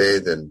Martin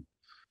did, and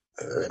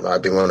it might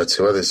have been one or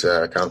two others.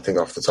 I can't think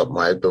off the top of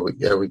my head, but we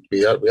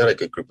had a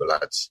good group of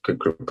lads,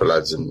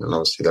 and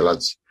obviously the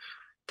lads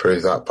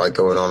proved that by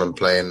going on and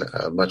playing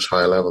at a much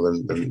higher level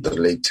than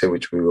League 2,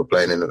 which we were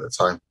playing in at the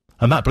time.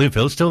 And Matt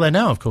Bloomfield's still there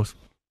now, of course.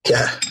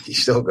 Yeah,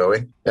 he's still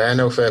going. Yeah,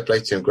 no, fair play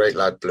to him. Great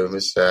lad,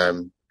 Bloomers.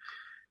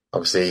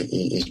 Obviously,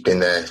 he's been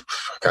there.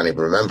 I can't even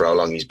remember how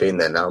long he's been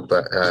there now,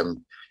 but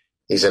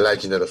he's a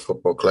legend of the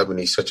football club, and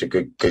he's such a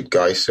good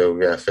guy. So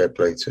yeah, fair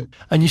play to him.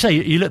 And you say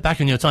you look back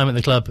on your time at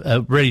the club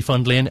really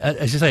fondly, and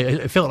as you say,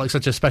 it felt like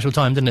such a special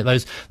time, didn't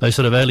it? Those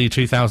sort of early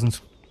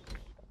 2000s.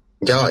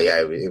 Yeah,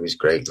 it was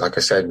great. Like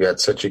I said, we had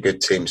such a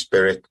good team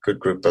spirit, good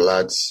group of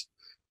lads.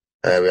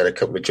 We had a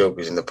couple of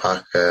jokers in the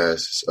pack,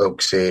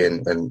 Oaksy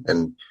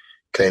and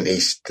Clint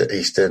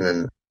Easton,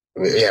 and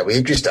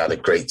we just had a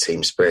great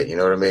team spirit. You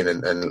know what I mean?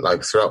 And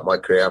like throughout my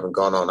career, I haven't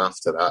gone on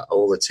after that.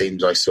 All the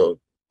teams I sort of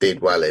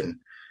did well in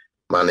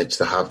managed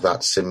to have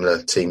that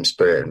similar team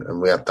spirit,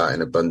 and we had that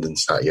in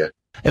abundance that year.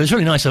 It was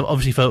really nice,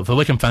 obviously, for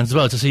Wycombe fans as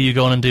well, to see you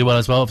go on and do well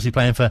as well, obviously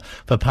playing for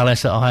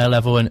Palace at a higher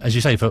level, and as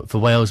you say, for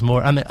Wales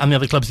more, and the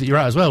other clubs that you're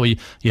at as well, where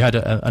you had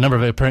a number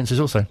of appearances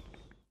also.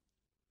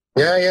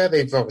 Yeah,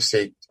 they've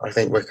obviously, I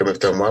think Wycombe have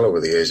done well over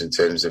the years in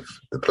terms of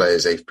the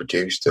players they've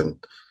produced, and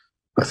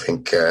I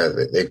think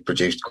they've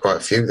produced quite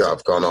a few that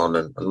have gone on,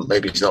 and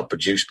maybe it's not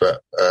produced,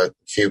 but a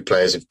few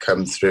players have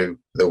come through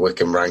the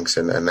Wycombe ranks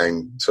and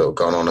then sort of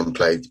gone on and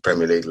played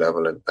Premier League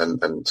level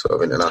and sort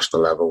of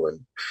international level, and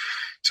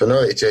so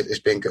no, it's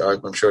been.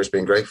 I'm sure it's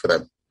been great for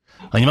them.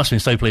 And you must have been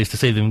so pleased to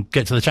see them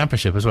get to the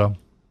Championship as well.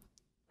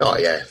 Oh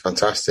yeah,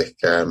 fantastic.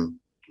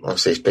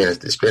 Obviously,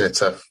 it's been a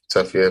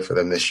tough year for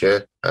them this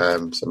year.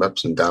 Some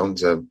ups and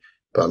downs,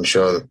 but I'm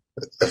sure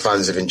the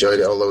fans have enjoyed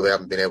it. Although they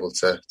haven't been able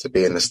to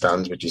be in the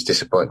stands, which is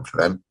disappointing for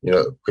them. You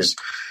know, because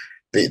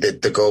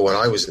the goal when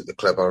I was at the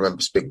club, I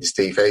remember speaking to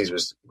Steve Hayes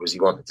was he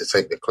wanted to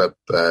take the club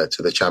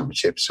to the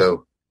Championship.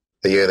 So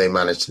the year they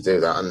managed to do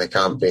that, and there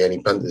can't be any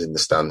punters in the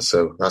stands,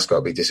 so that's got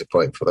to be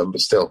disappointing for them. But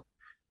still,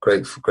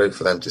 great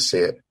for them to see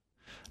it.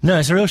 No,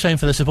 it's a real shame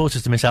for the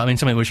supporters to miss out. I mean,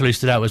 something which really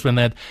stood out was when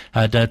they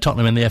had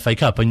Tottenham in the FA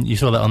Cup, and you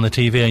saw that on the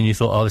TV, and you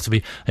thought, oh, this would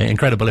be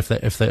incredible if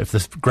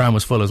the ground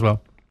was full as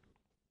well.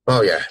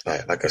 Oh yeah,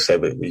 like I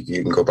said,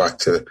 you can go back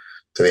to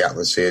the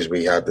atmospheres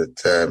we had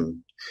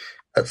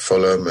at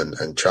Fulham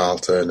and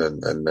Charlton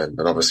and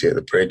obviously at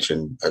the Bridge,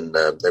 and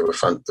they were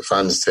the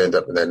fans turned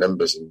up in their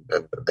numbers and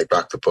they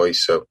backed the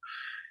boys, so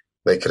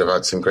they could have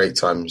had some great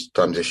times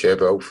this year,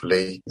 but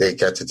hopefully they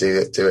get to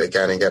do it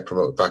again and get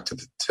promoted back to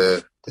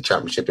the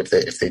Championship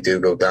if they do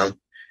go down.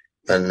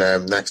 And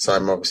next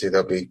time, obviously,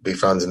 there'll be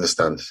fans in the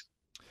stands.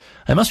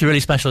 It must be really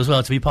special as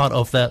well to be part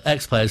of the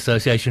Ex-Players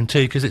Association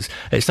too, because it's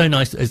so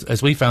nice,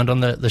 as we found on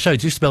the show,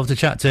 just to be able to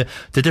chat to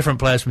different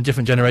players from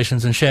different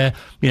generations and share,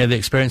 the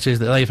experiences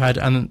that they've had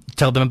and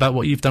tell them about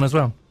what you've done as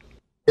well.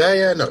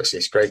 Yeah, no,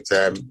 it's great.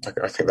 I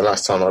think the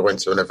last time I went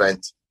to an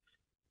event,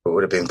 it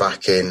would have been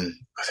back in,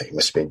 I think it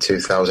must have been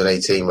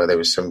 2018, where there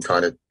was some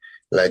kind of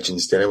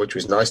Legends dinner, which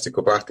was nice to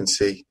go back and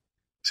see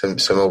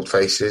some old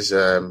faces.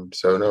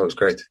 So no, it was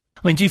great.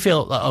 I mean, do you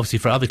feel, obviously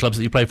for other clubs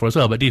that you play for as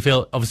well, but do you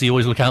feel, obviously you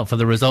always look out for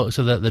the results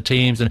of the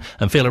teams and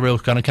feel a real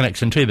kind of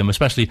connection to them,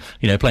 especially,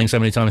 playing so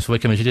many times for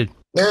Wycombe as you did?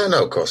 Yeah,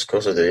 no, of course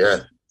I do, yeah.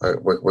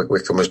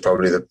 Wycombe was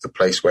probably the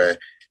place where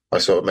I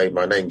sort of made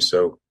my name,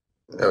 so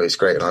it's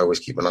great, and I always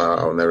keep an eye out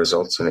on their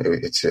results, and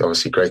it's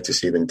obviously great to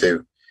see them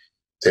do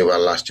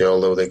well last year.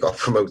 Although they got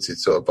promoted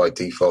sort of by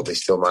default, they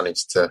still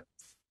managed to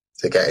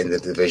get in the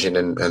division,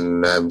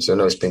 and so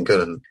no, it's been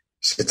good. And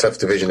it's a tough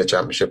division, the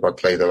Championship. I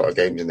played a lot of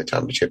games in the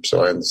Championship,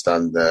 so I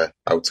understand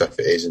how tough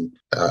it is. And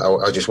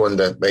I just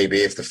wonder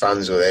maybe if the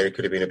fans were there, it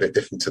could have been a bit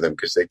different to them,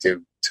 because they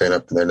do turn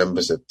up in their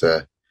numbers at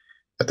the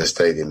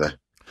stadium there.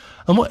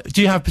 And what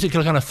do you have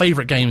particular kind of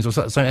favourite games, or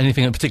so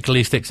anything that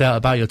particularly sticks out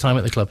about your time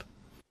at the club?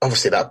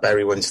 Obviously, that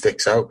Bury one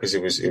sticks out because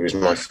it was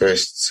my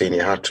first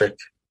senior hat trick.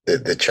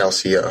 The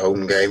Chelsea at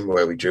home game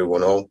where we drew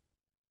 1-1,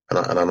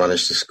 and I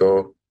managed to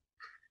score.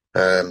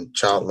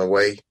 Charlton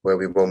away where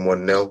we won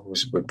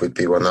 1-0 would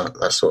be one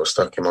that sort of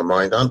stuck in my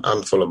mind,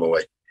 and Fulham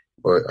away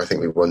where I think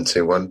we won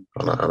 2-1,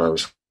 and I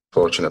was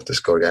fortunate enough to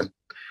score again.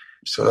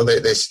 So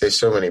there's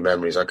so many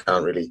memories, I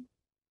can't really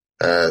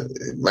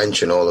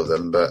mention all of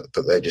them, but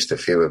they're just a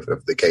few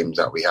of the games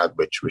that we had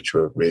which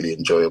were really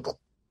enjoyable.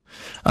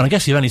 And I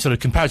guess you've only sort of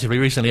comparatively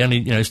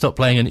recently stopped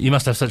playing, and you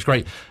must have such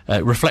great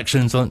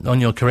reflections on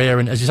your career,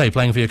 and as you say,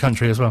 playing for your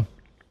country as well.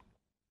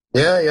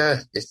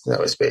 Yeah. I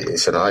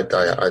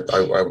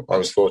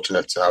was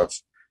fortunate to have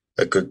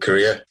a good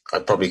career. I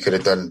probably could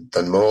have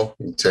done more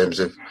in terms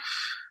of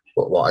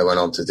what I went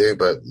on to do,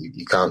 but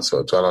you can't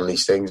sort of dwell on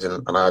these things.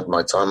 And I had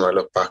my time, and I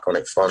look back on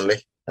it fondly.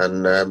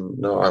 And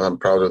I'm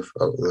proud of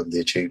the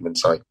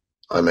achievements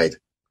I made.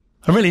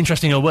 And really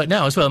interesting your work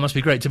now as well. It must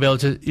be great to be able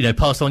to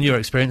pass on your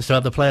experience to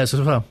other players as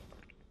well.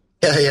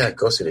 Yeah, of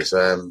course it is.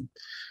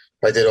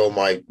 I did all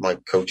my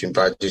coaching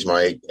badges,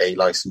 my A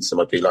licence and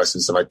my B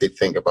licence, and I did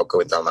think about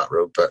going down that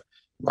road, but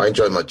I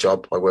enjoyed my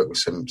job. I work with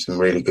some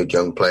really good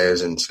young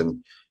players and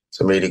some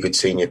really good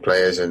senior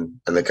players, and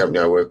the company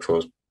I work for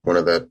is one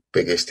of the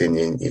biggest in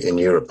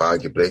Europe,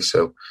 arguably.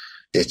 So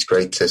it's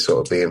great to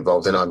sort of be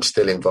involved, and I'm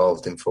still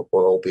involved in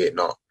football, albeit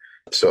not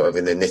sort of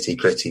in the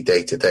nitty-gritty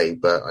day-to-day,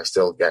 but I'm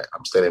still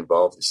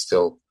involved. It's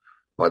still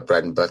my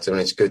bread and butter, and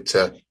it's good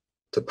to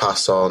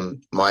pass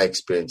on my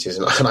experiences.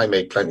 And I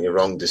made plenty of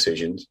wrong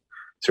decisions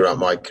throughout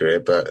my career,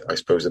 but I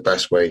suppose the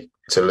best way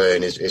to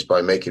learn is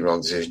by making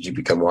wrong decisions. You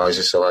become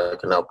wiser, so I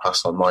can now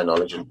pass on my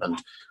knowledge and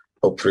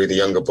hopefully the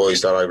younger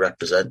boys that I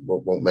represent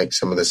won't make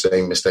some of the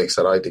same mistakes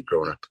that I did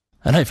growing up.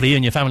 And hopefully you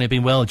and your family have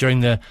been well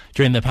during the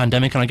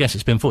pandemic, and I guess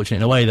it's been fortunate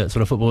in a way that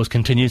sort of football has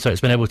continued, so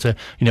it's been able to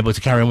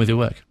carry on with your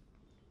work.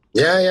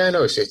 Yeah,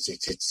 no,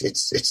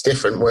 it's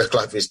different. Work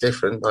life is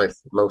different.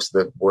 Most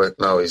of the work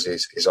now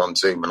is on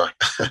Zoom, and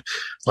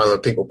I'm a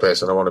people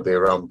person. I want to be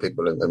around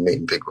people and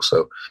meeting people.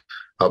 So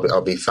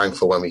I'll be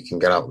thankful when we can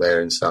get out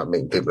there and start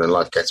meeting people and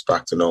life gets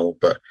back to normal.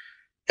 But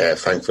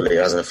thankfully,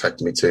 it hasn't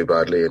affected me too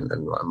badly, and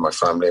my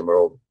family, and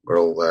we're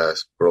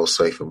all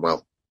safe and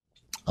well.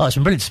 Oh, it's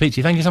been brilliant to speak to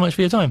you. Thank you so much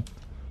for your time.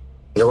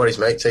 No worries,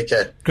 mate. Take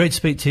care. Great to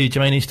speak to you,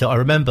 Jermaine Easter. I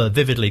remember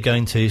vividly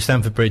going to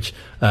Stamford Bridge.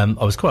 I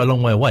was quite a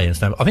long way away in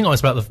Stamford. I think I was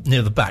about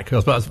near the back. I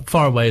was about as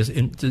far away as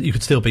you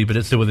could still be, but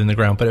it's still within the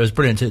ground. But it was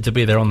brilliant to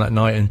be there on that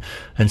night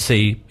and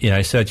see,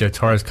 Sergio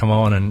Torres come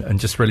on and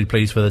just really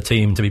pleased for the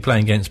team to be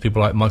playing against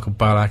people like Michael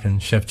Ballack and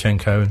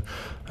Shevchenko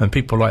and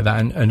people like that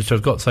and to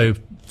have got so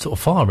sort of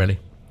far, really.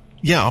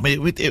 Yeah, I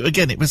mean,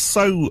 it was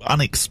so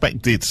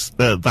unexpected,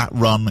 that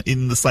run,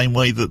 in the same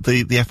way that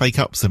the FA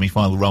Cup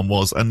semi-final run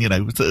was, and,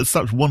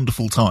 such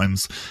wonderful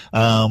times.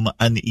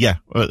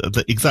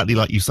 Exactly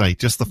like you say,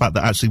 just the fact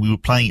that actually we were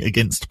playing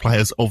against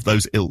players of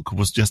those ilk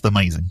was just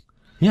amazing.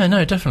 Yeah,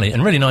 no, definitely.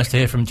 And really nice to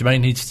hear from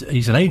Jermaine.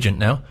 He's an agent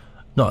now.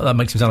 Not that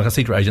makes him sound like a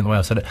secret agent the way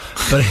I said it,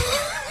 but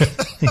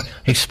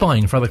he's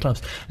spying for other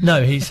clubs.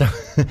 No, he's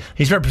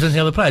representing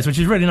other players, which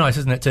is really nice,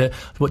 isn't it? To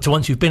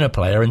once you've been a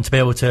player and to be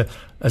able to,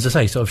 as I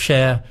say, sort of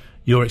share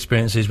your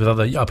experiences with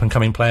other up and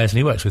coming players. And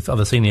he works with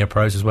other senior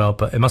pros as well.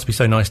 But it must be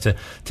so nice to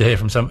hear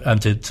from some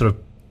to sort of,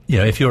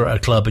 if you're at a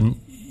club and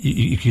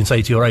you can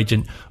say to your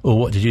agent, "Oh,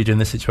 what did you do in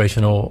this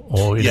situation?" Or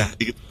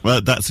well,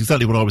 that's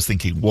exactly what I was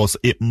thinking. Was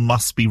it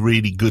must be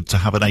really good to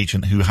have an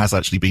agent who has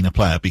actually been a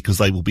player, because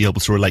they will be able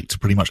to relate to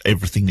pretty much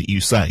everything that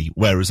you say.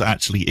 Whereas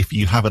actually, if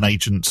you have an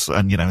agent,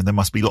 and and there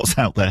must be lots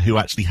out there who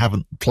actually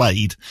haven't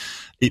played,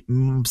 it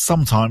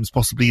sometimes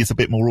possibly is a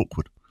bit more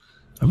awkward.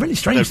 A really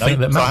strange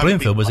thing that Matt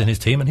Bloomfield was in his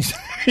team, and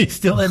he's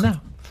still there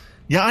now.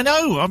 Yeah, I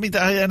know. I mean,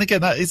 and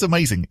again, that is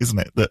amazing, isn't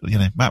it?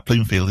 That Matt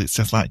Bloomfield. It's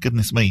just like,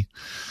 goodness me.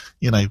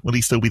 Will he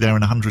still be there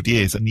in 100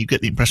 years? And you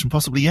get the impression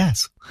possibly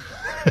yes.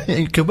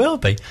 It could well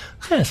be.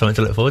 Yeah, something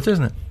to look forward to,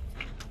 isn't it?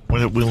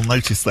 We'll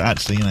notice that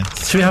actually,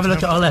 Should we have a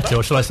look at our letter,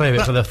 or shall I save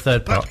it for the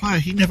third part? That player,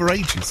 he never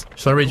ages.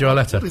 Shall I read you our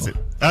letter? What is it?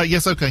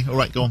 Yes, okay. All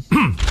right, go on.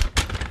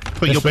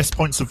 Put your best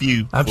points of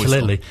view.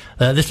 Absolutely.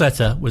 This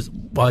letter was,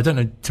 well, I don't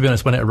know, to be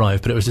honest, when it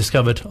arrived, but it was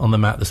discovered on the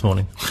mat this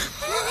morning.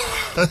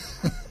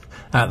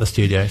 At the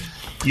studio.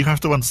 You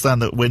have to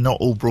understand that we're not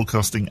all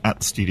broadcasting at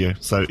the studio,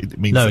 so it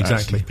means that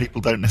exactly.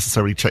 People don't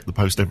necessarily check the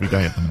post every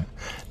day at the minute.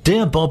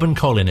 Dear Bob and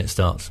Colin, it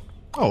starts.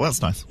 Oh,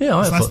 that's nice. Yeah,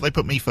 it's nice that they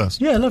put me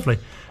first. Yeah, lovely.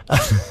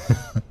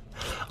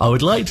 I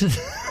would like to...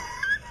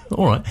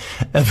 All right.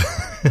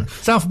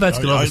 It's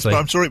alphabetical, obviously.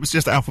 I'm sure it was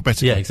just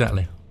alphabetical. Yeah,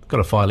 exactly. Got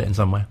to file it in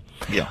some way.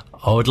 Yeah.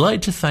 I would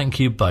like to thank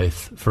you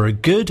both for a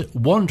good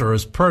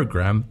Wanderers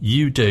programme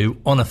you do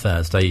on a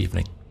Thursday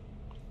evening.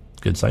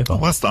 Good so far.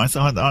 Oh, that's nice.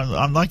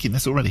 I'm liking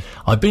this already.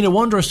 I've been a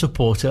Wanderers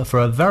supporter for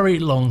a very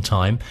long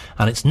time,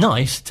 and it's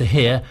nice to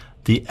hear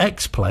the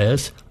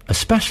ex-players,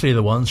 especially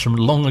the ones from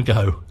long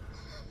ago.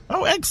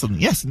 Oh,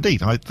 excellent. Yes,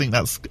 indeed. I think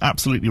that's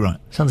absolutely right.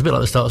 Sounds a bit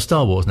like the start of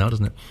Star Wars now,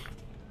 doesn't it?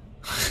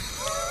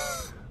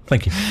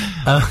 Thank you.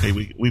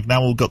 Okay, we've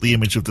now all got the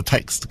image of the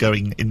text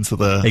going into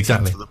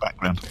the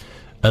background.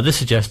 This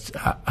suggests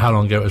how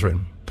long ago it was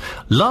written.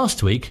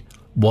 Last week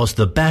was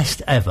the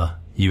best ever.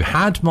 You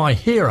had my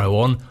hero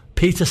on,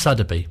 Peter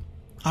Suddaby.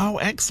 Oh,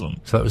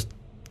 excellent. So that was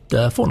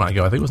a fortnight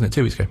ago, I think, wasn't it?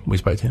 2 weeks ago we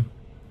spoke to him.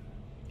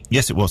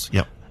 Yes, it was,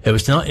 yep. It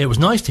was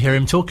nice to hear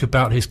him talk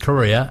about his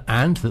career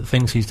and the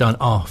things he's done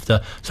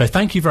after. So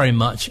thank you very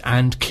much,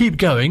 and keep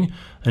going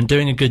and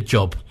doing a good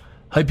job.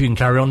 Hope you can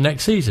carry on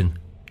next season.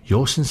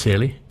 Yours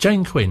sincerely,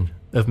 Jane Quinn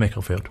of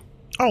Micklefield.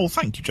 Oh,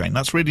 thank you, Jane.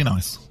 That's really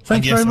nice.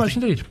 Thank you very much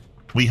indeed.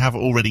 We have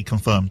already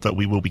confirmed that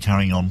we will be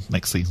carrying on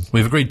next season.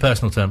 We've agreed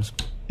personal terms.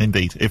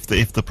 Indeed, if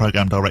the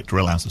programme director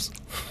allows us.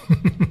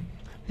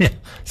 Yeah,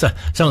 so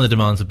some of the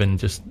demands have been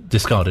just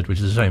discarded,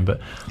 which is a shame,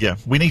 but... Yeah,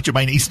 we need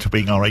Jermaine Easter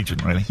being our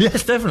agent, really.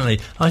 Yes, definitely.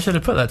 I should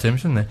have put that to him,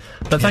 shouldn't I?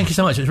 But thank you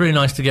so much. It's really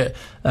nice to get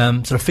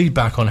sort of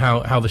feedback on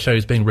how the show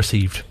is being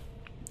received.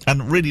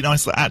 And really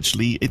nice that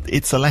actually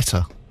it's a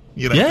letter.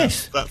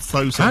 Yes. That's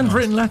so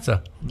handwritten nice.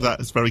 Letter. That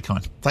is very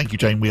kind. Thank you,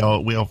 Jane. We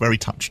are very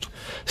touched.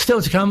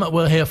 Still to come,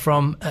 we'll hear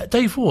from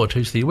Dave Ward,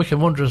 who's the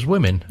Wycombe Wanderers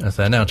women, as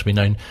they're now to be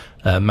known,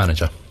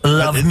 manager.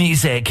 Love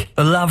music,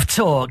 love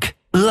talk,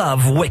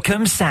 love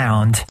Wycombe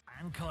sound.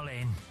 And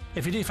Colin.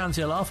 If you do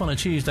fancy a laugh on a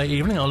Tuesday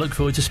evening, I'll look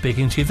forward to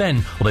speaking to you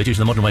then. Although due to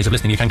the modern ways of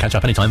listening, you can catch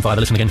up anytime via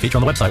the Listen Again feature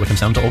on the website,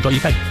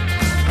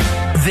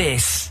 wycombesound.org.uk.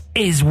 This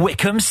is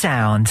Wycombe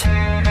Sound.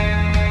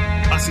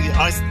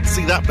 I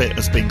see that bit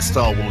as being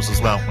Star Wars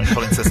as well, when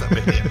Colin says that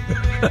bit here.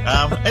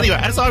 Anyway,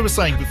 as I was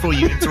saying before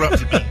you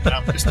interrupted me,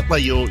 just to play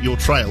your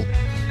trail,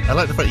 I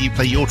like the fact that you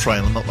play your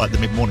trail and not like the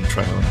mid-morning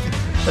trail or anything.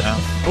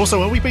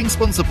 Also, are we being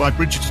sponsored by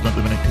Bridgerton at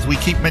the minute? Because we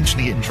keep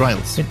mentioning it in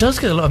trails. It does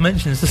get a lot of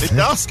mentions, doesn't it? It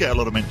does get a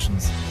lot of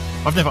mentions.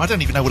 I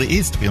don't even know what it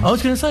is, to be honest. I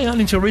was going to say,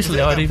 only until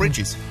recently I'd even...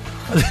 bridges.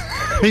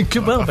 It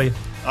could well be.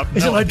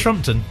 Is it like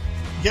Trumpton?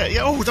 Yeah.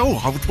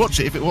 Oh, I would watch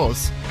it if it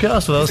was. Get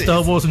us with our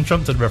Star Wars and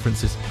Trumpton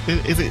references.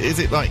 Is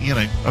it like,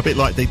 a bit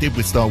like they did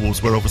with Star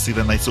Wars, where obviously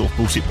then they sort of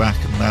brought it back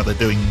and now they're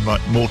doing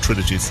like more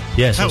trilogies?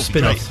 Yes, or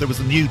spin-offs. There was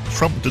a new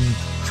Trumpton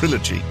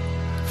trilogy.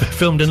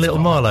 Filmed in Little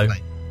Marlow.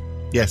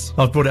 Yes.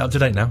 I've brought it up to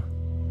date now.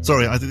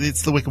 Sorry,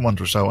 it's the Wycombe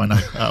Wanderer show, I know.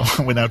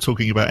 We're now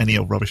talking about any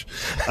old rubbish.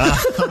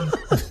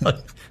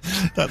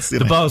 That's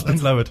the bar's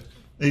been lowered.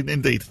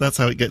 Indeed, that's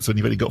how it gets when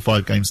you've only got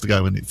 5 games to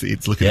go, and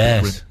it's looking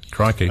yes, grim.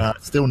 Crikey.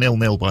 Still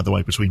 0-0, by the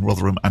way, between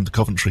Rotherham and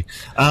Coventry.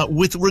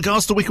 With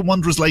regards to Wycombe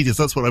Wanderers ladies,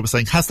 that's what I was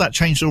saying. Has that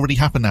change already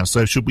happened now?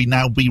 So should we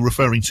now be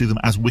referring to them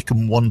as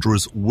Wycombe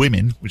Wanderers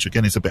women, which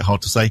again is a bit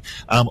hard to say,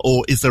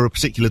 or is there a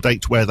particular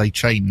date where they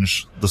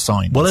change the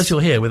signs? Well, as you'll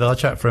hear with our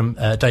chat from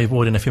Dave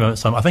Ward in a few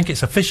moments' time, I think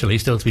it's officially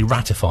still to be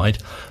ratified,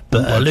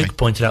 but okay. Luke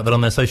pointed out that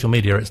on their social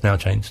media it's now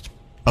changed.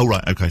 Oh,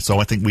 right, okay. So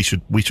I think we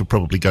should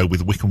probably go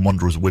with Wycombe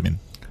Wanderers women.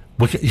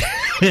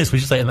 Yes, we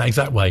should say it in that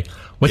exact way.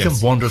 Wycombe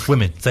Wanderers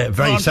women. Say it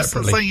very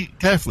separately. Say it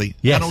carefully.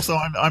 Yes. And also,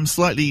 I'm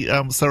slightly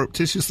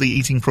surreptitiously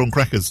eating prawn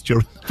crackers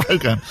during the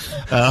programme,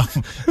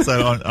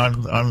 so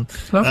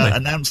I'm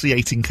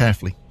enunciating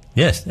carefully.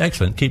 Yes,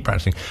 excellent. Keep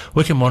practicing.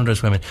 Wycombe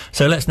Wanderers women.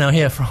 So let's now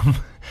hear from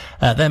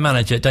their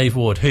manager, Dave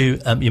Ward, who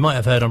you might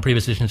have heard on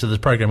previous editions of this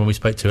programme when we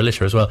spoke to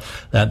Alicia as well.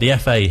 The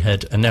FA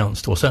had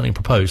announced, or certainly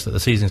proposed, that the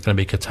season is going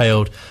to be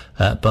curtailed,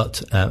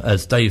 but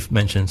as Dave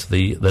mentioned,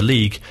 the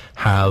league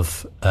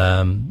have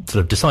sort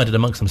of decided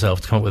amongst themselves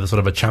to come up with a sort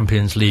of a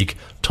Champions League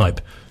type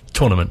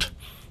tournament.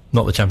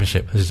 Not the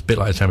Championship, it's a bit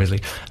like the Champions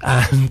League.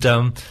 And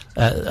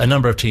a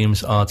number of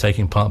teams are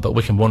taking part, but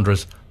Wycombe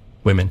Wanderers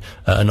women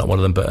are not one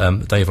of them,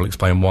 but Dave will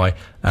explain why,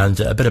 and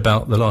a bit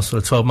about the last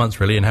sort of 12 months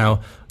really, and how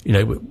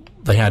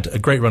they had a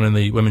great run in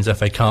the Women's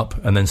FA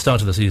Cup and then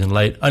started the season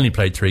late, only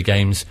played 3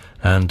 games,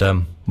 and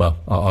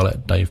I'll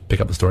let Dave pick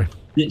up the story.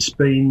 It's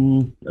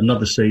been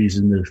another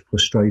season of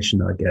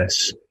frustration, I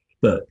guess,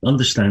 but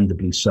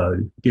understandably so,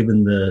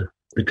 given the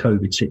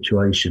COVID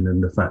situation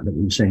and the fact that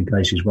we've seen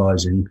cases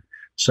rising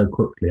so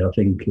quickly. I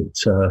think it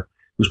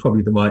was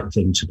probably the right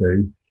thing to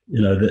do.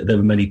 There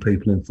are many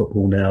people in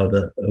football now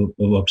that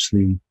are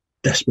obviously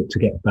desperate to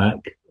get back,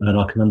 and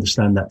I can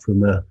understand that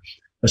from a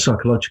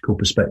psychological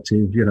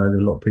perspective. There are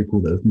a lot of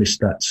people that have missed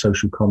that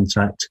social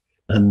contact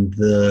and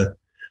the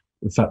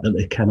fact that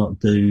they cannot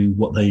do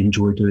what they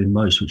enjoy doing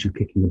most, which is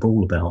kicking the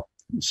ball about.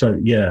 So,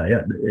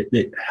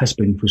 it has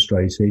been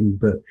frustrating,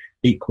 but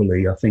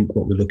equally, I think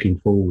what we're looking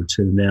forward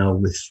to now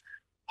with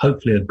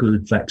hopefully a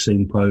good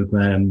vaccine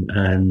programme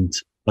and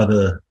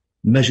other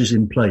measures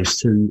in place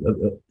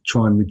to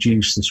try and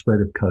reduce the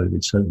spread of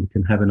COVID so that we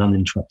can have an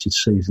uninterrupted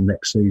season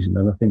next season.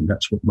 And I think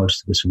that's what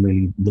most of us are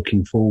really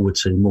looking forward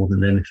to more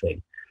than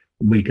anything,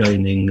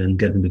 regaining and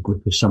getting the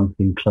grip of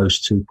something close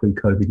to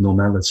pre-COVID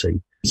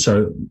normality.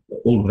 So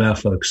all of our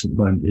focus at the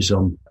moment is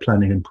on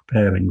planning and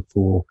preparing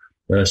for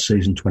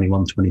season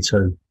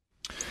 21-22.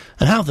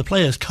 And how have the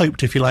players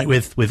coped, if you like,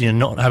 with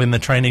not having the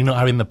training, not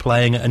having the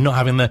playing, and not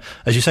having the,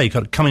 as you say,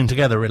 kind of coming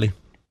together, really?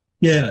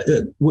 Yeah,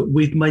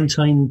 we've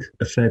maintained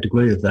a fair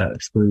degree of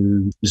that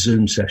through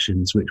Zoom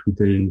sessions, which we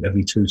do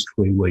every 2 to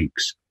 3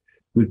 weeks.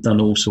 We've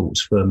done all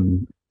sorts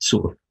from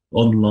sort of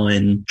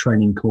online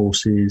training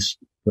courses,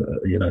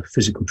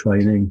 physical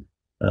training,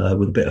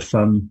 with a bit of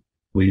fun.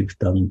 We've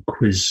done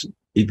quiz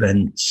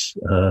events.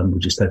 We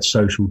just had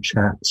social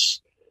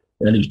chats,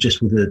 and it was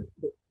just with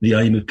the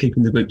aim of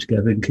keeping the group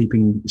together and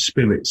keeping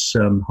spirits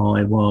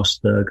high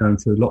whilst going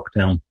through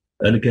lockdown.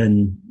 And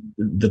again,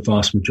 the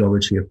vast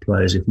majority of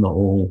players, if not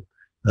all,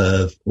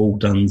 have all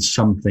done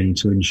something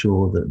to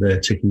ensure that they're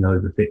ticking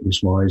over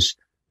fitness-wise.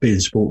 Being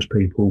sports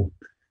people,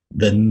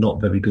 they're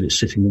not very good at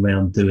sitting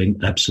around doing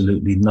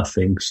absolutely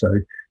nothing. So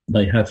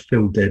they have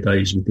filled their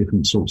days with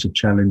different sorts of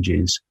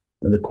challenges.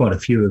 And there are quite a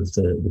few of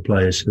the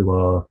players who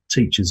are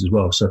teachers as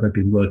well. So they've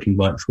been working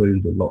right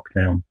through the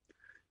lockdown,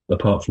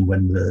 apart from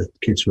when the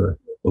kids were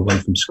away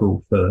from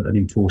school for an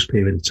enforced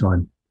period of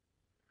time.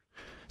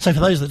 So for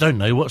those that don't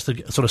know, what's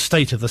the sort of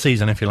state of the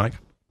season, if you like?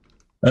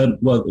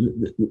 Well,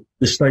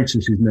 the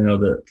status is now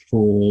that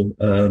for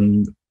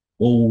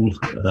all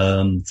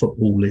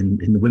football in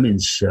the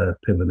women's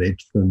pyramid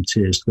from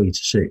tiers 3 to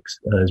 6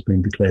 has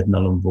been declared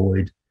null and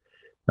void.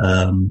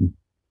 And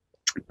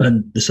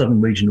the Southern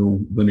Regional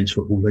Women's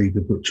Football League,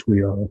 of which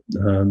we are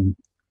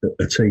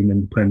a team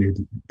in the Premier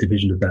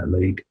Division of that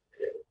league,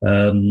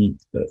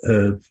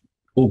 have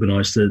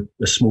organised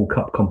a small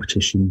cup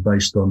competition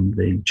based on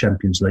the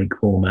Champions League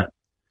format.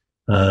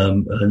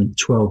 And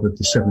 12 of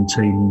the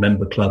 17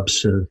 member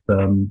clubs have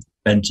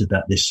entered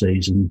that this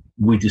season.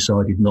 We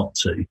decided not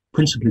to,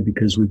 principally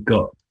because we've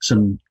got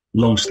some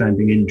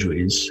long-standing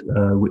injuries,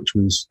 which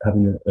was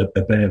having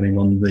a bearing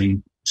on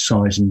the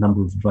size and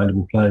number of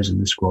available players in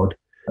the squad.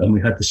 And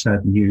we had the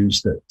sad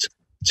news that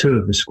 2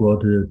 of the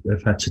squad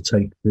have had to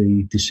take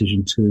the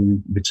decision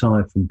to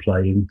retire from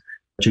playing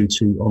due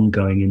to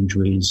ongoing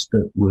injuries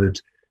that would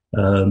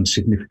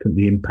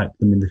significantly impact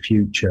them in the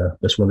future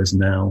as well as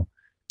now.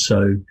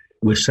 So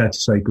we're sad to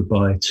say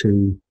goodbye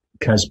to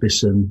Kaz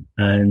Bisson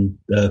and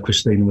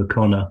Christina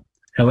O'Connor.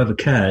 However,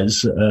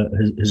 Kaz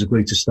has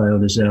agreed to stay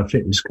on as our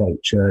fitness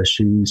coach.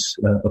 She's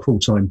a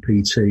full-time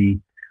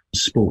PT,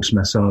 sports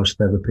massage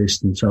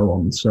therapist and so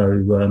on.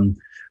 So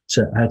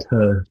to add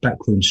her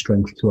backroom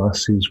strength to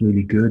us is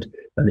really good,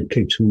 and it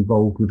keeps her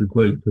involved with the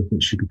group, of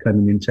which she became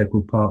an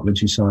integral part when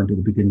she signed at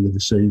the beginning of the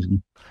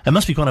season. It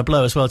must be quite a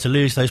blow as well to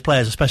lose those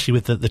players, especially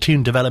with the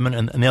team development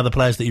and the other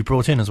players that you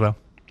brought in as well.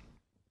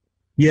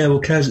 Yeah,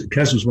 well,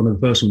 Kaz was one of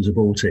the first ones I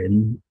brought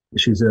in.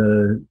 She's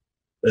a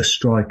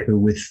striker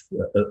with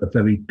a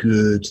very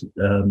good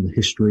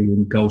history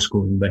and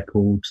goal-scoring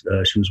record.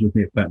 She was with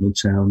me at Bracknell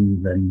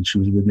Town, then she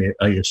was with me at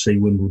AFC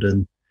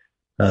Wimbledon,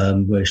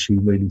 where she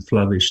really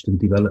flourished and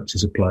developed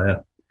as a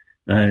player.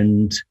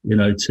 And, you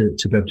know,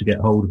 to be able to get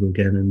hold of her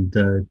again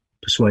and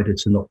persuade her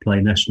to not play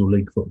National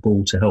League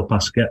football to help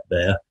us get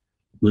there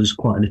was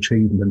quite an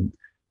achievement.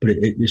 But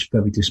it is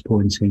very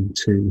disappointing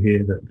to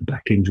hear that the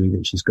back injury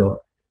that she's got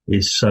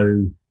is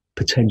so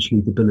potentially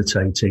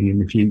debilitating in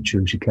the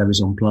future if she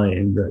carries on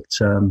playing,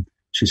 that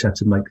she's had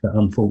to make that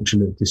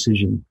unfortunate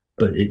decision.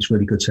 But it's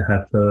really good to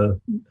have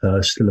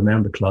her still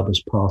around the club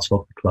as part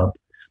of the club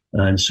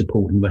and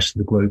supporting the rest of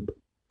the group.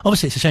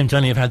 Obviously, it's a shame to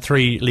only have had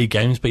 3 league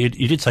games, but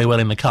you did say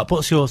well in the Cup.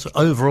 What's your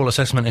overall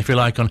assessment, if you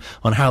like, on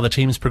how the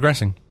team's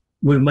progressing?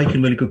 We're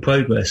making really good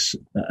progress,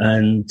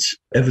 and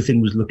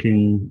everything was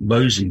looking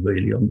rosy,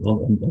 really,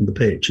 on the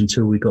pitch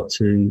until we got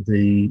to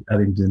the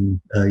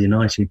Abingdon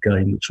United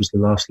game, which was the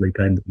last league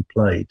game that we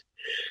played.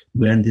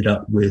 We ended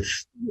up with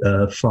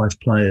 5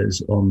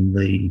 players on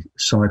the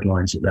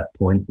sidelines at that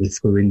point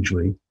through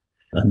injury.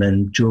 And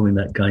then during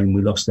that game,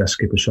 we lost our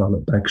skipper,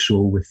 Charlotte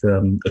Bagshaw, with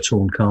a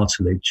torn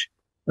cartilage.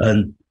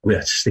 And we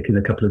had to stick in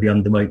a couple of the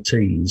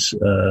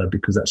under-18s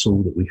because that's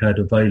all that we had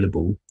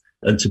available.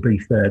 And to be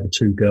fair, the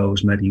 2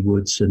 girls, Maddie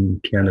Woods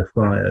and Kiana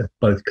Fryer,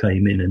 both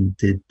came in and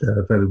did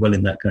very well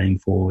in that game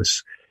for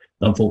us.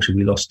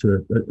 Unfortunately, we lost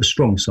to a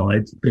strong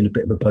side, been a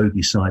bit of a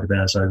bogey side of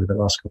ours over the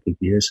last couple of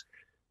years.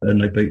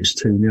 And they beat us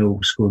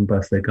 2-0, scoring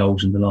both their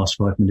goals in the last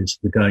 5 minutes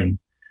of the game.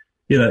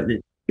 You know,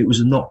 it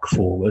was a knock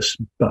for us.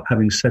 But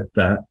having said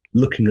that,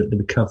 looking at the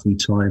recovery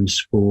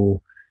times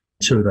for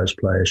 2 of those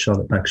players,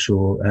 Charlotte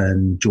Bagshaw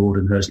and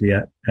Jordan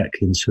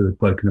Hursley-Atkins, who had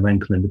broken an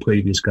ankle in the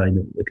previous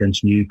game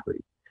against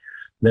Newbury,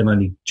 they're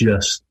only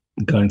just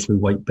going through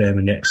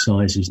weight-bearing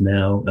exercises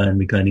now and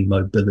regaining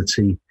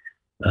mobility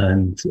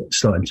and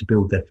starting to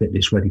build their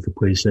fitness ready for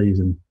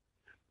pre-season.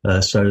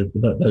 So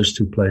those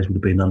 2 players would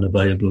have been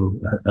unavailable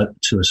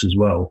to us as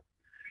well.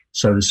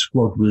 So the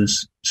squad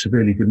was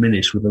severely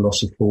diminished with the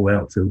loss of 4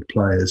 outfield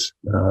players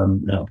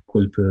out of a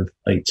group of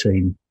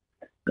 18.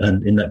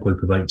 And in that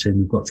group of 18,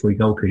 we've got 3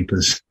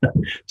 goalkeepers.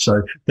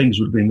 So things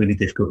would have been really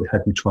difficult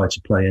had we tried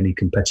to play any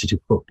competitive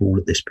football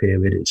at this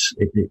period.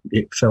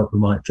 It felt the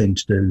right thing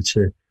to do,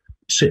 to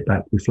sit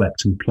back,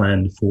 reflect and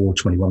plan for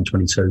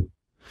 21-22.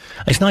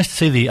 It's nice to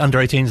see the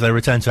under-18s, though,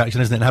 return to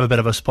action, isn't it, and have a bit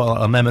of a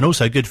spotlight on them, and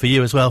also good for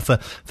you as well for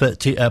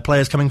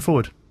players coming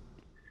forward.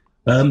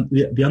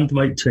 The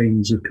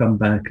under-18s have come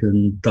back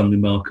and done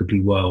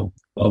remarkably well.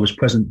 I was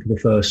present for the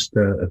first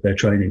of their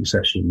training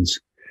sessions,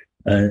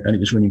 and it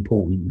was really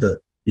important that,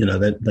 you know,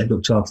 they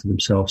looked after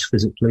themselves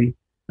physically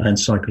and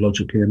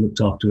psychologically and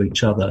looked after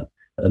each other.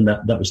 And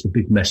that was the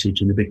big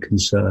message and the big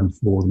concern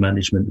for the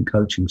management and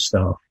coaching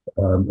staff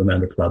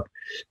around the club.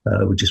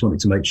 We just wanted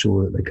to make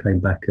sure that they came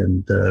back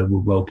and were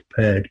well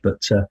prepared.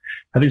 But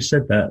having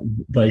said that,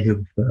 they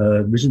have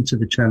risen to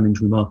the challenge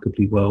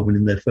remarkably well,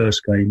 winning their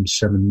first game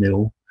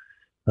 7-0.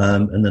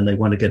 And then they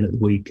won again at the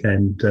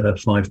weekend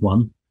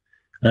 5-1.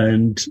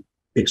 And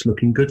it's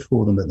looking good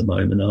for them at the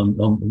moment.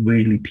 I'm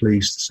really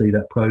pleased to see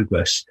that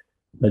progress.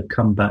 They've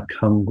come back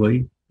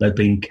hungry. They've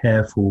been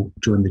careful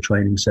during the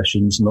training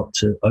sessions not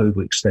to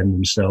overextend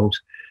themselves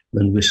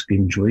and risk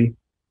injury.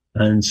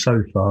 And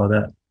so far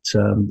that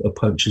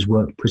approach has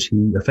worked pretty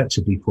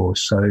effectively for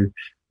us. So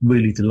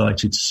really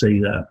delighted to see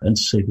that and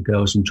to see the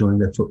girls enjoying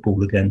their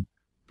football again.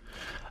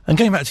 And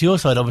going back to your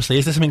side, obviously,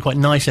 is there something quite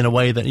nice in a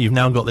way that you've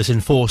now got this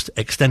enforced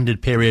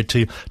extended period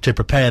to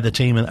prepare the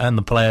team and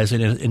the players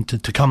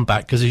to come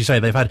back? Because as you say,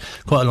 they've had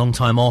quite a long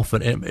time off,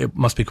 and it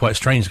must be quite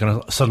strange to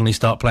kind of suddenly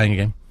start playing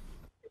again.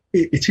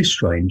 It is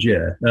strange,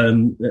 yeah.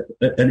 And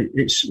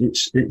it's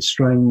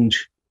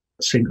strange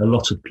seeing a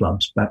lot of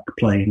clubs back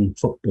playing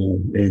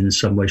football in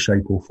some way,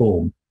 shape or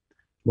form,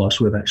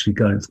 whilst we're actually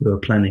going through a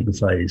planning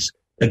phase.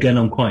 Again,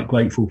 I'm quite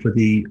grateful for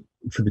the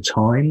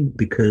time,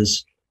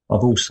 because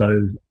I've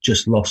also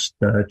just lost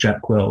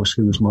Jack Wells,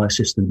 who was my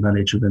assistant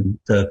manager and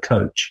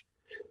coach.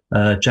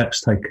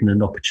 Jack's taken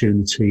an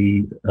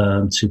opportunity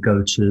to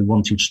go to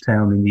Wantage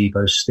Town in the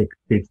Evo Stick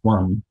Div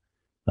 1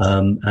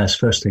 as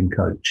first-team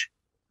coach.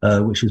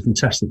 Which is a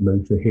fantastic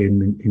move for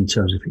him in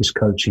terms of his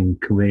coaching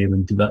career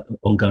and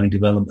ongoing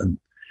development.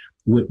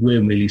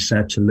 We're really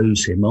sad to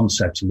lose him. I'm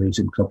sad to lose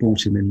him because I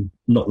brought him in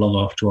not long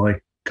after I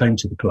came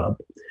to the club.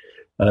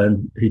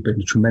 And he'd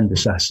been a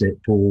tremendous asset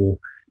for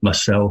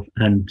myself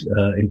and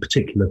in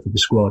particular for the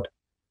squad.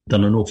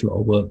 Done an awful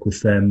lot of work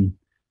with them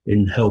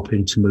in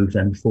helping to move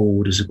them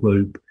forward as a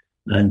group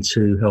and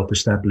to help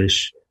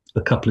establish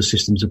a couple of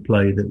systems of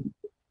play that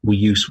we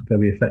use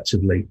very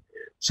effectively.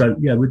 So,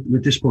 yeah, we're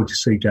disappointed to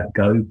see Jack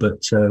go,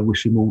 but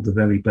wish him all the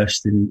very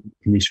best in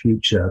his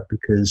future,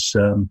 because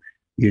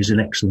he is an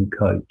excellent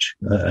coach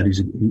and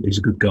he's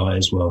a good guy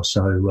as well.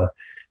 So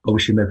I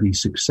wish him every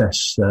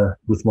success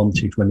with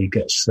Wanted when he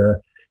gets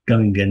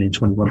going again in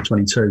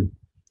 21-22.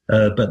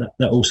 But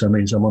that also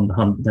means I'm on the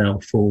hunt now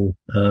for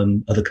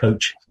other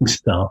coaching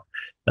staff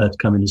to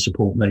come in and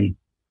support me.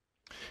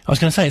 I was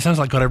going to say, it sounds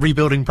like got a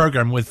rebuilding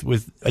program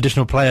with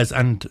additional players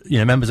and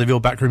members of your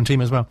backroom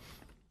team as well.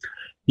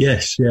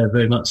 Yes, yeah,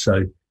 very much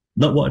so.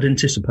 Not what I'd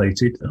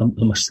anticipated,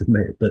 I must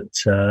admit, but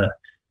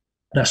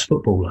that's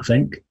football, I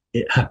think.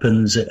 It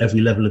happens at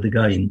every level of the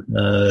game.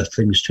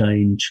 Things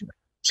change.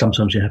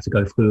 Sometimes you have to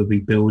go through a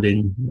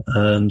rebuilding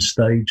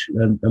stage,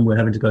 and we're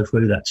having to go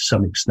through that to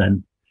some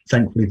extent.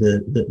 Thankfully,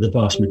 the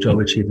vast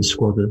majority of the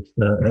squad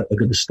are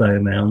going to stay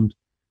around.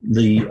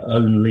 The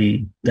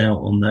only doubt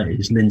on that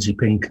is Lindsay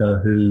Pinker,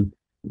 who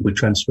we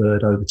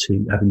transferred over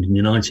to Abingdon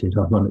United,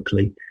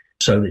 ironically,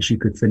 so that she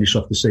could finish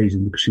off the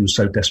season because she was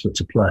so desperate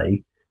to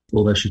play,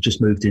 although she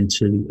just moved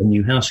into a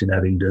new house in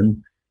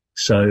Abingdon.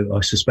 So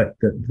I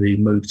suspect that the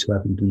move to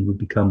Abingdon would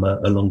become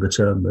a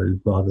longer-term move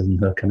rather than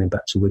her coming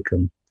back to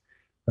Wycombe.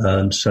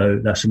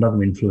 So that's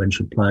another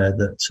influential player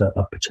that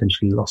I've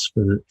potentially lost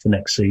for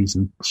next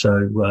season.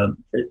 So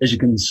as you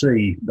can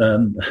see,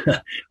 I'm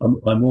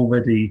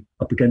already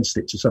up against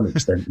it to some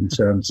extent in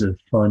terms of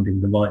finding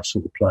the right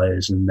sort of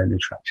players and then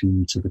attracting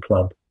them to the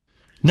club.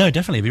 No,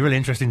 definitely. It'd be really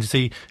interesting to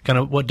see kind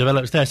of what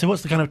develops there. So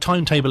what's the kind of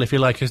timetable, if you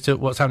like, as to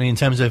what's happening in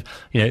terms of,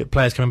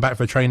 players coming back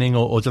for training,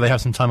 or do they have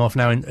some time off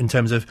now in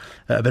terms of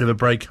a bit of a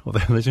break? Or they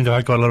seem to have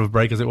had quite a lot of a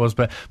break as it was,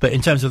 but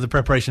in terms of the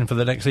preparation for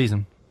the next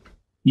season?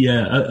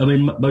 Yeah, I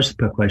mean, most of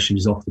the preparation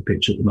is off the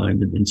pitch at the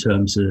moment in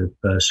terms of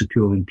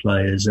securing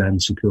players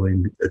and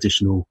securing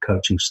additional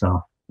coaching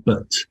staff.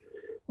 But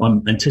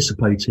I'm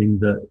anticipating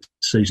that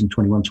season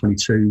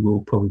 21-22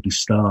 will probably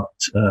start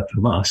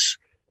from us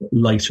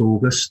late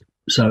August.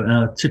 So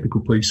our typical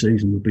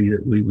pre-season would be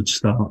that we would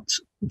start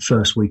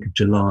first week of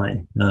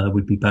July.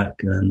 We'd be back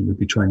and we'd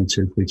be training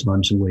 2-3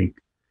 times a week.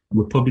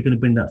 We're probably going to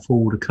bring that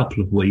forward a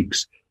couple of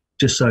weeks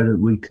just so that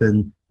we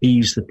can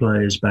ease the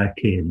players back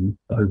in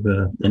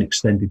over an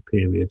extended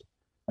period,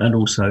 and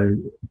also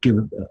give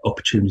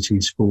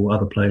opportunities for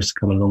other players to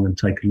come along and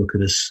take a look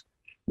at us,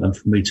 and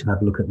for me to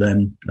have a look at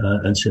them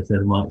and see if they're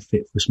the right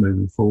fit for us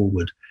moving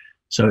forward.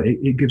 So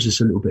it gives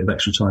us a little bit of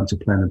extra time to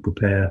plan and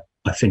prepare,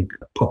 I think,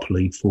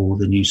 properly for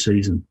the new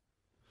season.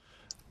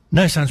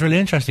 No, sounds really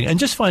interesting. And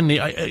just finally,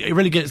 it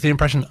really gets the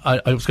impression,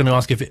 I was going to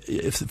ask if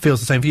it feels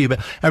the same for you,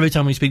 but every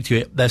time we speak to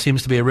you, there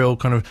seems to be a real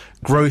kind of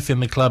growth in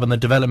the club and the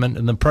development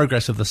and the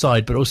progress of the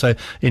side, but also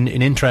in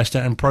interest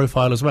and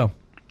profile as well.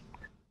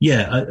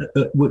 Yeah,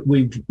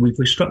 we've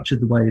restructured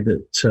the way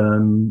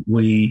that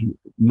we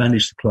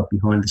manage the club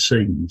behind the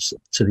scenes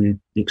to the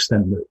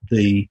extent that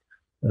the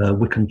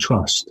Wycombe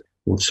Trust,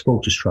 or the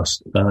Supporters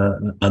Trust,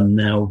 are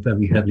now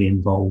very heavily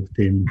involved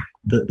in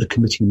the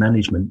committee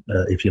management,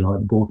 if you like,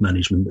 the board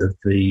management of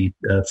the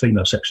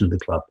female section of the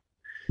club.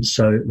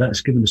 So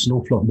that's given us an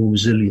awful lot more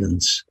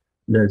resilience.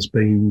 There's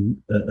been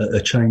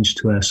a change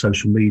to our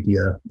social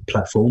media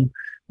platform.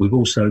 We've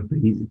also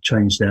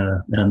changed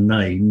our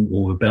name,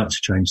 or we're about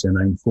to change their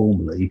name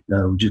formally.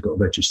 We've just got to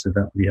register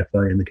that with the FA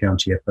and the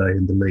County FA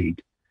and the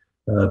League.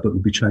 But we'll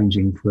be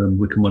changing from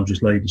Wycombe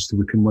Wanderers Ladies to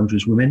Wycombe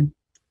Wanderers Women.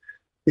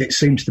 It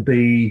seems to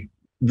be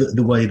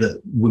the way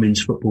that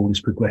women's football is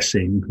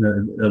progressing.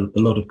 A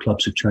lot of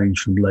clubs have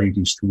changed from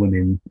ladies to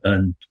women,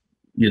 and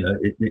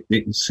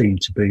it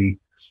seemed to be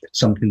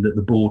something that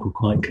the board were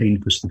quite keen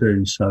for us to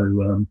do.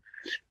 So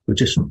we're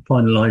just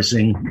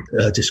finalising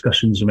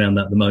discussions around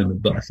that at the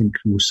moment, but I think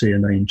we'll see a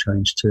name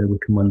change to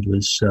Wycombe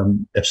Wanderers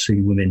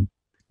FC Women.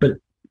 But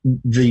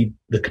the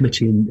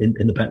committee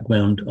in the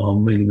background are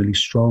really, really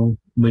strong,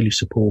 really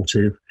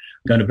supportive,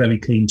 and are very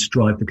keen to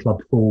drive the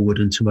club forward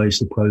and to raise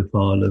the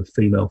profile of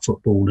female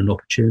football and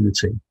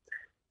opportunity.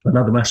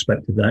 Another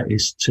aspect of that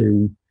is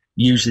to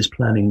use this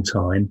planning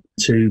time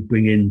to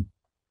bring in,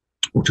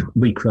 or to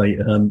recreate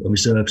a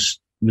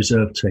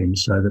reserve team,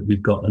 so that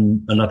we've got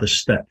another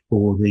step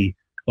for the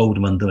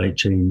older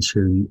under-18s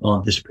who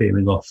aren't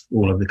disappearing off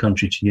all over the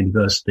country to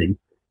university,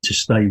 to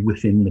stay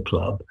within the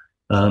club,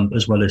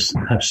 as well as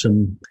have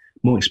some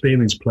more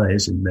experienced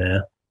players in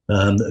there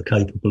that are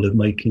capable of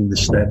making the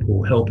step,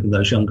 or helping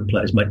those younger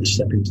players make the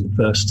step into the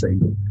first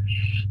team.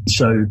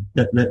 So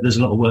there's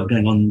a lot of work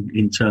going on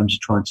in terms of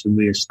trying to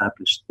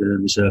re-establish the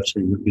reserve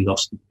team that we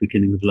lost at the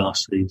beginning of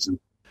last season.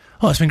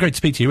 Oh, it's been great to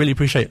speak to you. Really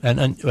appreciate it.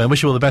 And I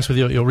wish you all the best with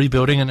your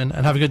rebuilding, and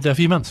have a good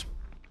few months.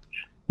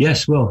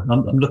 Yes, well,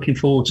 I'm looking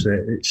forward to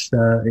it.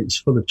 It's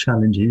full of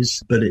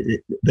challenges, but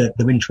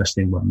they're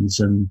interesting ones,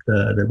 and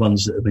they're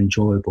ones that are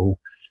enjoyable.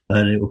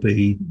 And it will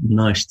be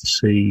nice to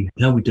see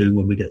how we do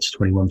when we get to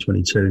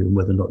 21-22, and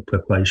whether or not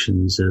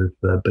preparations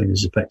have been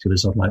as effective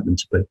as I'd like them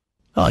to be.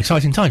 Oh,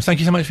 exciting times. Thank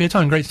you so much for your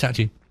time. Great to chat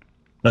to you.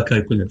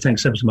 Okay, brilliant.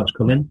 Thanks ever so much,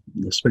 Colin.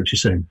 I'll speak to you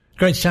soon.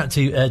 Great to chat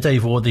to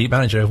Dave Ward, the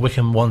manager of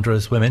Wycombe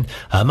Wanderers Women.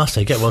 I must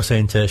say, get well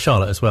soon to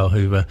Charlotte as well,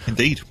 who...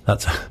 Indeed.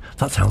 That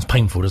sounds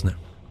painful, doesn't it?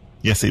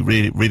 Yes, it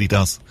really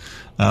does.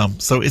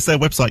 So is their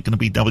website going to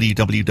be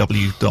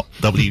www.www?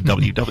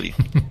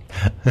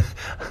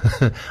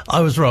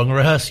 I was wrong.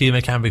 Rehearsed humour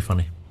can be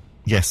funny.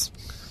 Yes.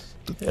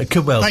 It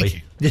could well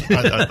be. Thank you.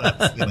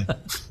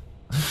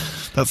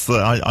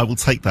 I will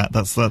take that.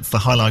 That's the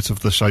highlight of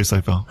the show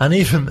so far. And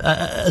even,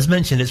 as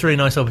mentioned, it's a really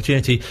nice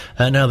opportunity,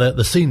 now that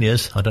the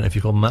seniors, I don't know if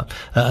you call them that,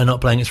 are not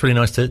playing, it's really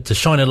nice to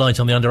shine a light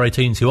on the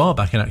under-18s who are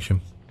back in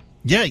action.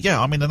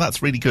 Yeah, I mean, and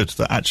that's really good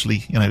that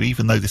actually,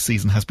 even though this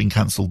season has been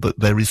cancelled, that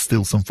there is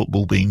still some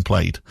football being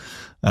played.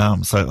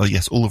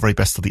 Yes, all the very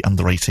best to the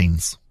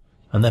under-18s.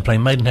 And they're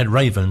playing Maidenhead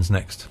Ravens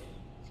next.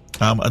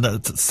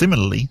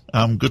 Similarly,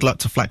 good luck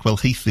to Flackwell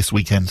Heath this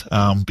weekend,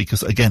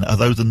 because again,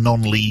 although the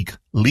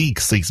non-league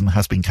season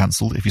has been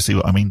cancelled, if you see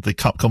what I mean, the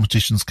cup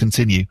competitions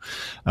continue.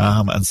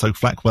 And so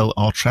Flackwell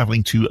are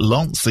travelling to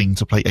Lancing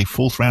to play a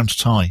fourth round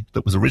tie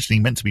that was originally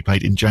meant to be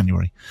played in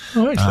January.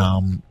 Oh,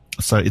 excellent.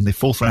 So in the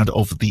fourth round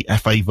of the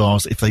FA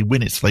Vars, if they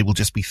win it, they will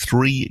just be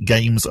 3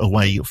 games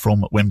away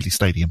from Wembley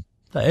Stadium.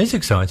 That is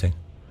exciting.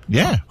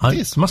 Yeah,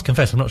 I must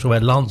confess, I'm not sure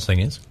where Lancing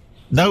is.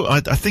 No, I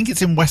think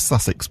it's in West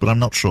Sussex, but I'm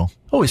not sure.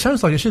 Oh, it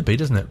sounds like it should be,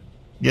 doesn't it?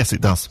 Yes, it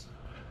does.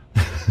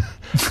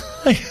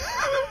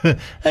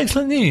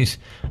 Excellent news.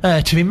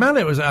 Timmy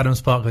Mallet was at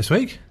Adams Park this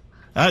week.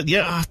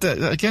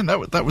 Again,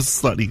 that was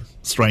slightly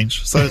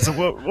strange. So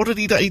what did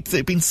he do?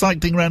 He'd been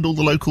cycling around all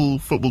the local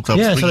football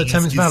clubs. Yeah, so the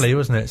Thames Valley,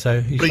 wasn't it?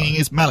 So bringing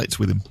his mallet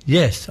with him.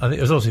 Yes, I think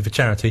it was obviously for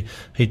charity.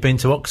 He'd been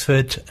to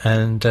Oxford,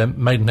 and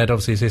Maidenhead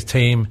obviously is his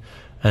team,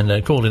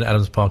 and called in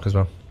Adams Park as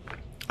well.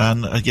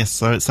 And yes,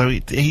 so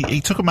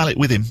he took a mallet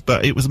with him,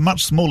 but it was a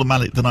much smaller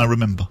mallet than I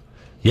remember.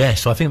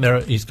 Yes, so I think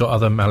he's got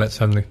other mallets,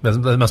 hasn't he?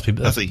 There must be.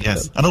 Does he?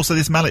 Yes. And also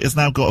this mallet has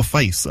now got a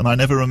face, and I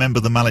never remember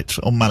the mallet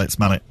on Mallet's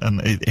mallet. And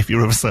if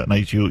you're of a certain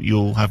age,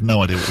 you'll have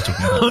no idea what we're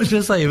talking about. I was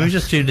just saying, if you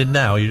just tuned in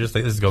now, you just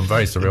think this has gone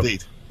very surreal.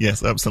 Indeed.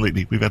 Yes,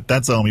 absolutely. We've had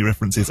Dad's Army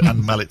references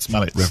and Mallet's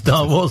mallet references.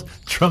 Star Wars,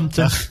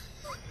 Trumpton.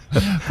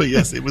 But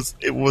yes, it was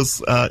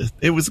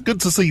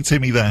good to see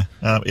Timmy there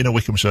in a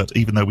Wycombe shirt,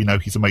 even though we know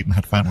he's a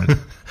Maidenhead fan. Really.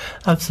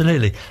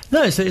 Absolutely.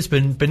 No, it's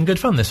been good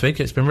fun this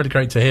week. It's been really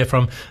great to hear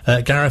from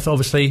Gareth.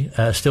 Obviously,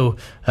 still,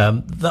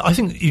 I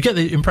think you get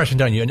the impression,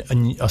 don't you?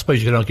 And I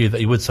suppose you could argue that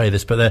he would say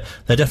this, but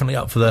they're definitely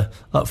up for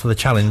the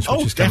challenge,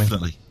 which is coming.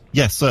 Definitely.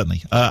 Yes,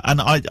 certainly.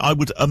 And I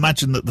would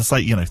imagine that the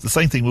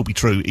same thing will be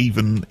true,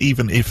 even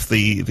if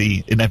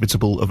the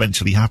inevitable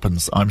eventually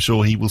happens. I'm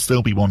sure he will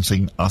still be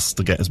wanting us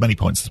to get as many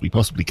points as we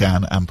possibly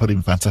can and put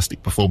in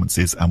fantastic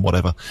performances and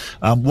whatever.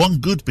 One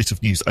good bit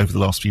of news over the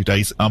last few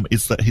days,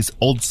 is that his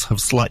odds have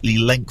slightly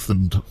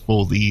lengthened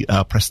for the,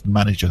 Preston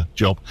manager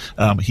job.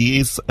 He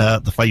is,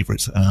 the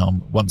favourite,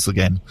 once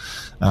again,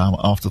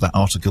 after that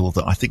article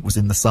that I think was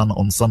in The Sun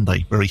on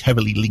Sunday, very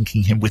heavily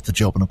linking him with the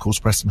job. And of course,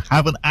 Preston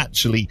haven't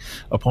actually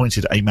appointed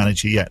a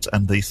manager yet,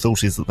 and the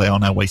thought is that they are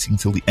now waiting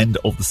until the end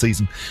of the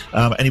season.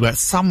 Anyway, at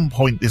some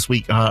point this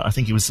week, I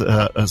think he was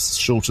as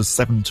short as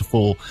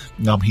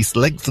 7-4. He's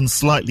lengthened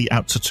slightly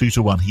out to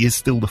 2-1. He is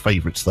still the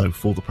favourite, though,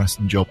 for the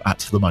Preston job at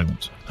the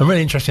moment. And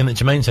really interesting that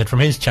Jermaine said from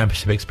his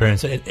championship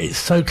experience, it's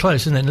so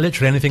close, isn't it?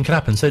 Literally anything can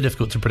happen, so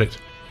difficult to predict.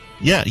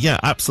 Yeah,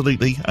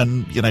 absolutely.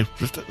 And,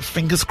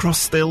 fingers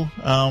crossed still.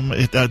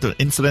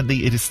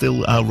 Incidentally, it is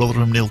still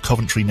Rotherham 0,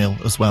 Coventry 0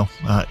 as well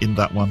in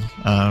that one.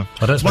 I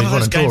don't suppose we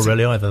want to draw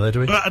really either, though, do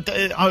we?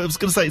 I was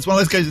going to say, it's one of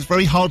those games, it's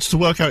very hard to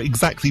work out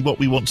exactly what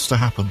we want to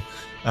happen.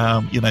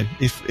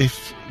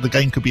 If the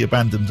game could be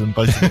abandoned and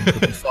both of them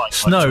could be fine.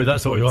 Snow,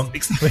 that's what we want.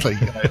 Exactly.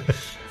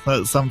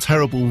 Some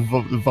terrible,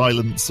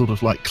 violent sort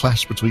of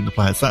clash between the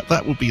players.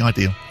 That would be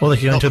ideal. Or they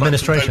could go into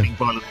administration.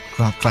 Violent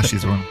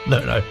clashes around.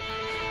 No.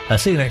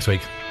 See you next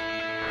week.